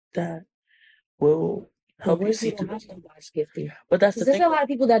somebody that will But help what you if you see don't through have those nobody, moments. Gifty? But that's Because the there's thing. a lot of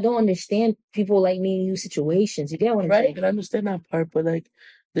people that don't understand people like me and you situations. You get what I'm Right, saying? and I understand that part, but like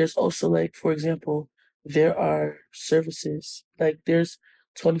there's also like, for example, there are services. Like there's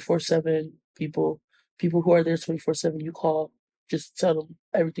 24/7 people who are there 24/7. You call, just tell them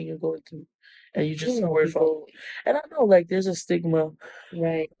everything you're going through, and you You just know, word from. people, And I know like there's a stigma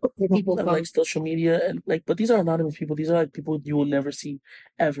right? Where people of like come. social media and like, but these are anonymous people. These are like people you will never see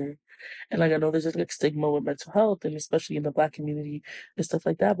ever. And like I know there's like stigma with mental health, and especially in the Black community and stuff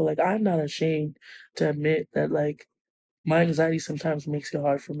like that. But like I'm not ashamed to admit that like my anxiety sometimes makes it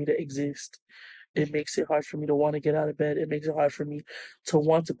hard for me to exist. It makes it hard for me to want to get out of bed. It makes it hard for me to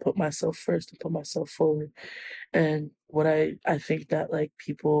want to put myself first and put myself forward. And what I think that like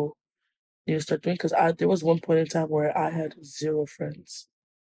people need to start doing, because I there was one point in time where I had zero friends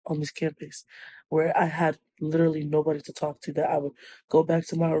on this campus, where I had literally nobody to talk to, that I would go back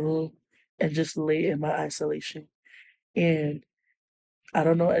to my room and just lay in my isolation. And I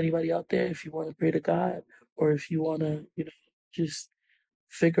don't know anybody out there, if you want to pray to God or if you want to, just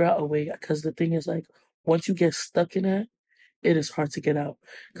figure out a way. Because the thing is, like, once you get stuck in that, it is hard to get out.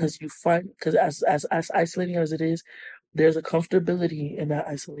 Because as isolating as it is, there's a comfortability in that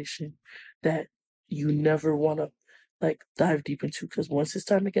isolation that you never want to like dive deep into. Because once it's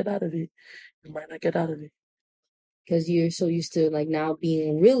time to get out of it, you might not get out of it. Because you're so used to like now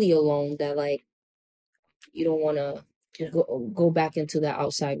being really alone that like you don't want to Yeah. go back into the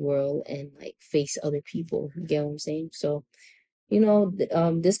outside world and like face other people. You get what I'm saying? So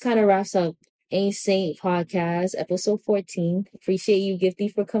this kind of wraps up A.SAINT Podcast, episode 14. Appreciate you,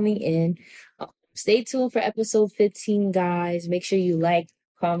 Gifty, for coming in. Stay tuned for episode 15, guys. Make sure you like,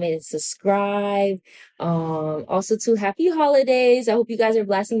 comment, and subscribe. Also, too, happy holidays. I hope you guys are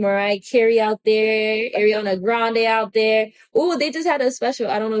blasting Mariah Carey out there, Ariana Grande out there. Oh, they just had a special.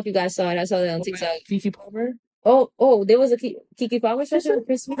 I don't know if you guys saw it. I saw that on TikTok. Kiki Palmer. Oh, there was a Kiki Palmer special for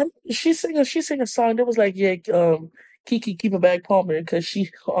Christmas. She sang a song that was like, yeah, Kiki keep a bag Palmer, because she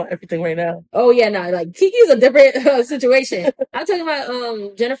on everything right now. Oh yeah, no, like Kiki's a different situation. I'm talking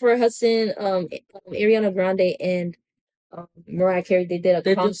about Jennifer Hudson, Ariana Grande, and Mariah Carey. They did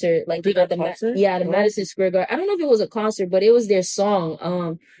a concert, like they Did a got the concert? the Madison Square Garden. I don't know if it was a concert, but it was their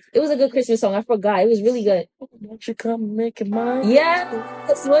song. It was a good Christmas song. I forgot. It was really good. Won't you come make it mine?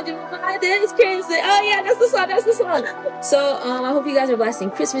 Yes, what do you mind this Christmas? Oh yeah, that's the song. That's the song. So I hope you guys are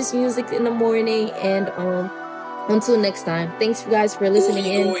blasting Christmas music in the morning, and until next time, thanks you guys for listening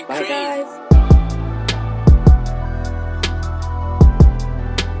in. Bye guys.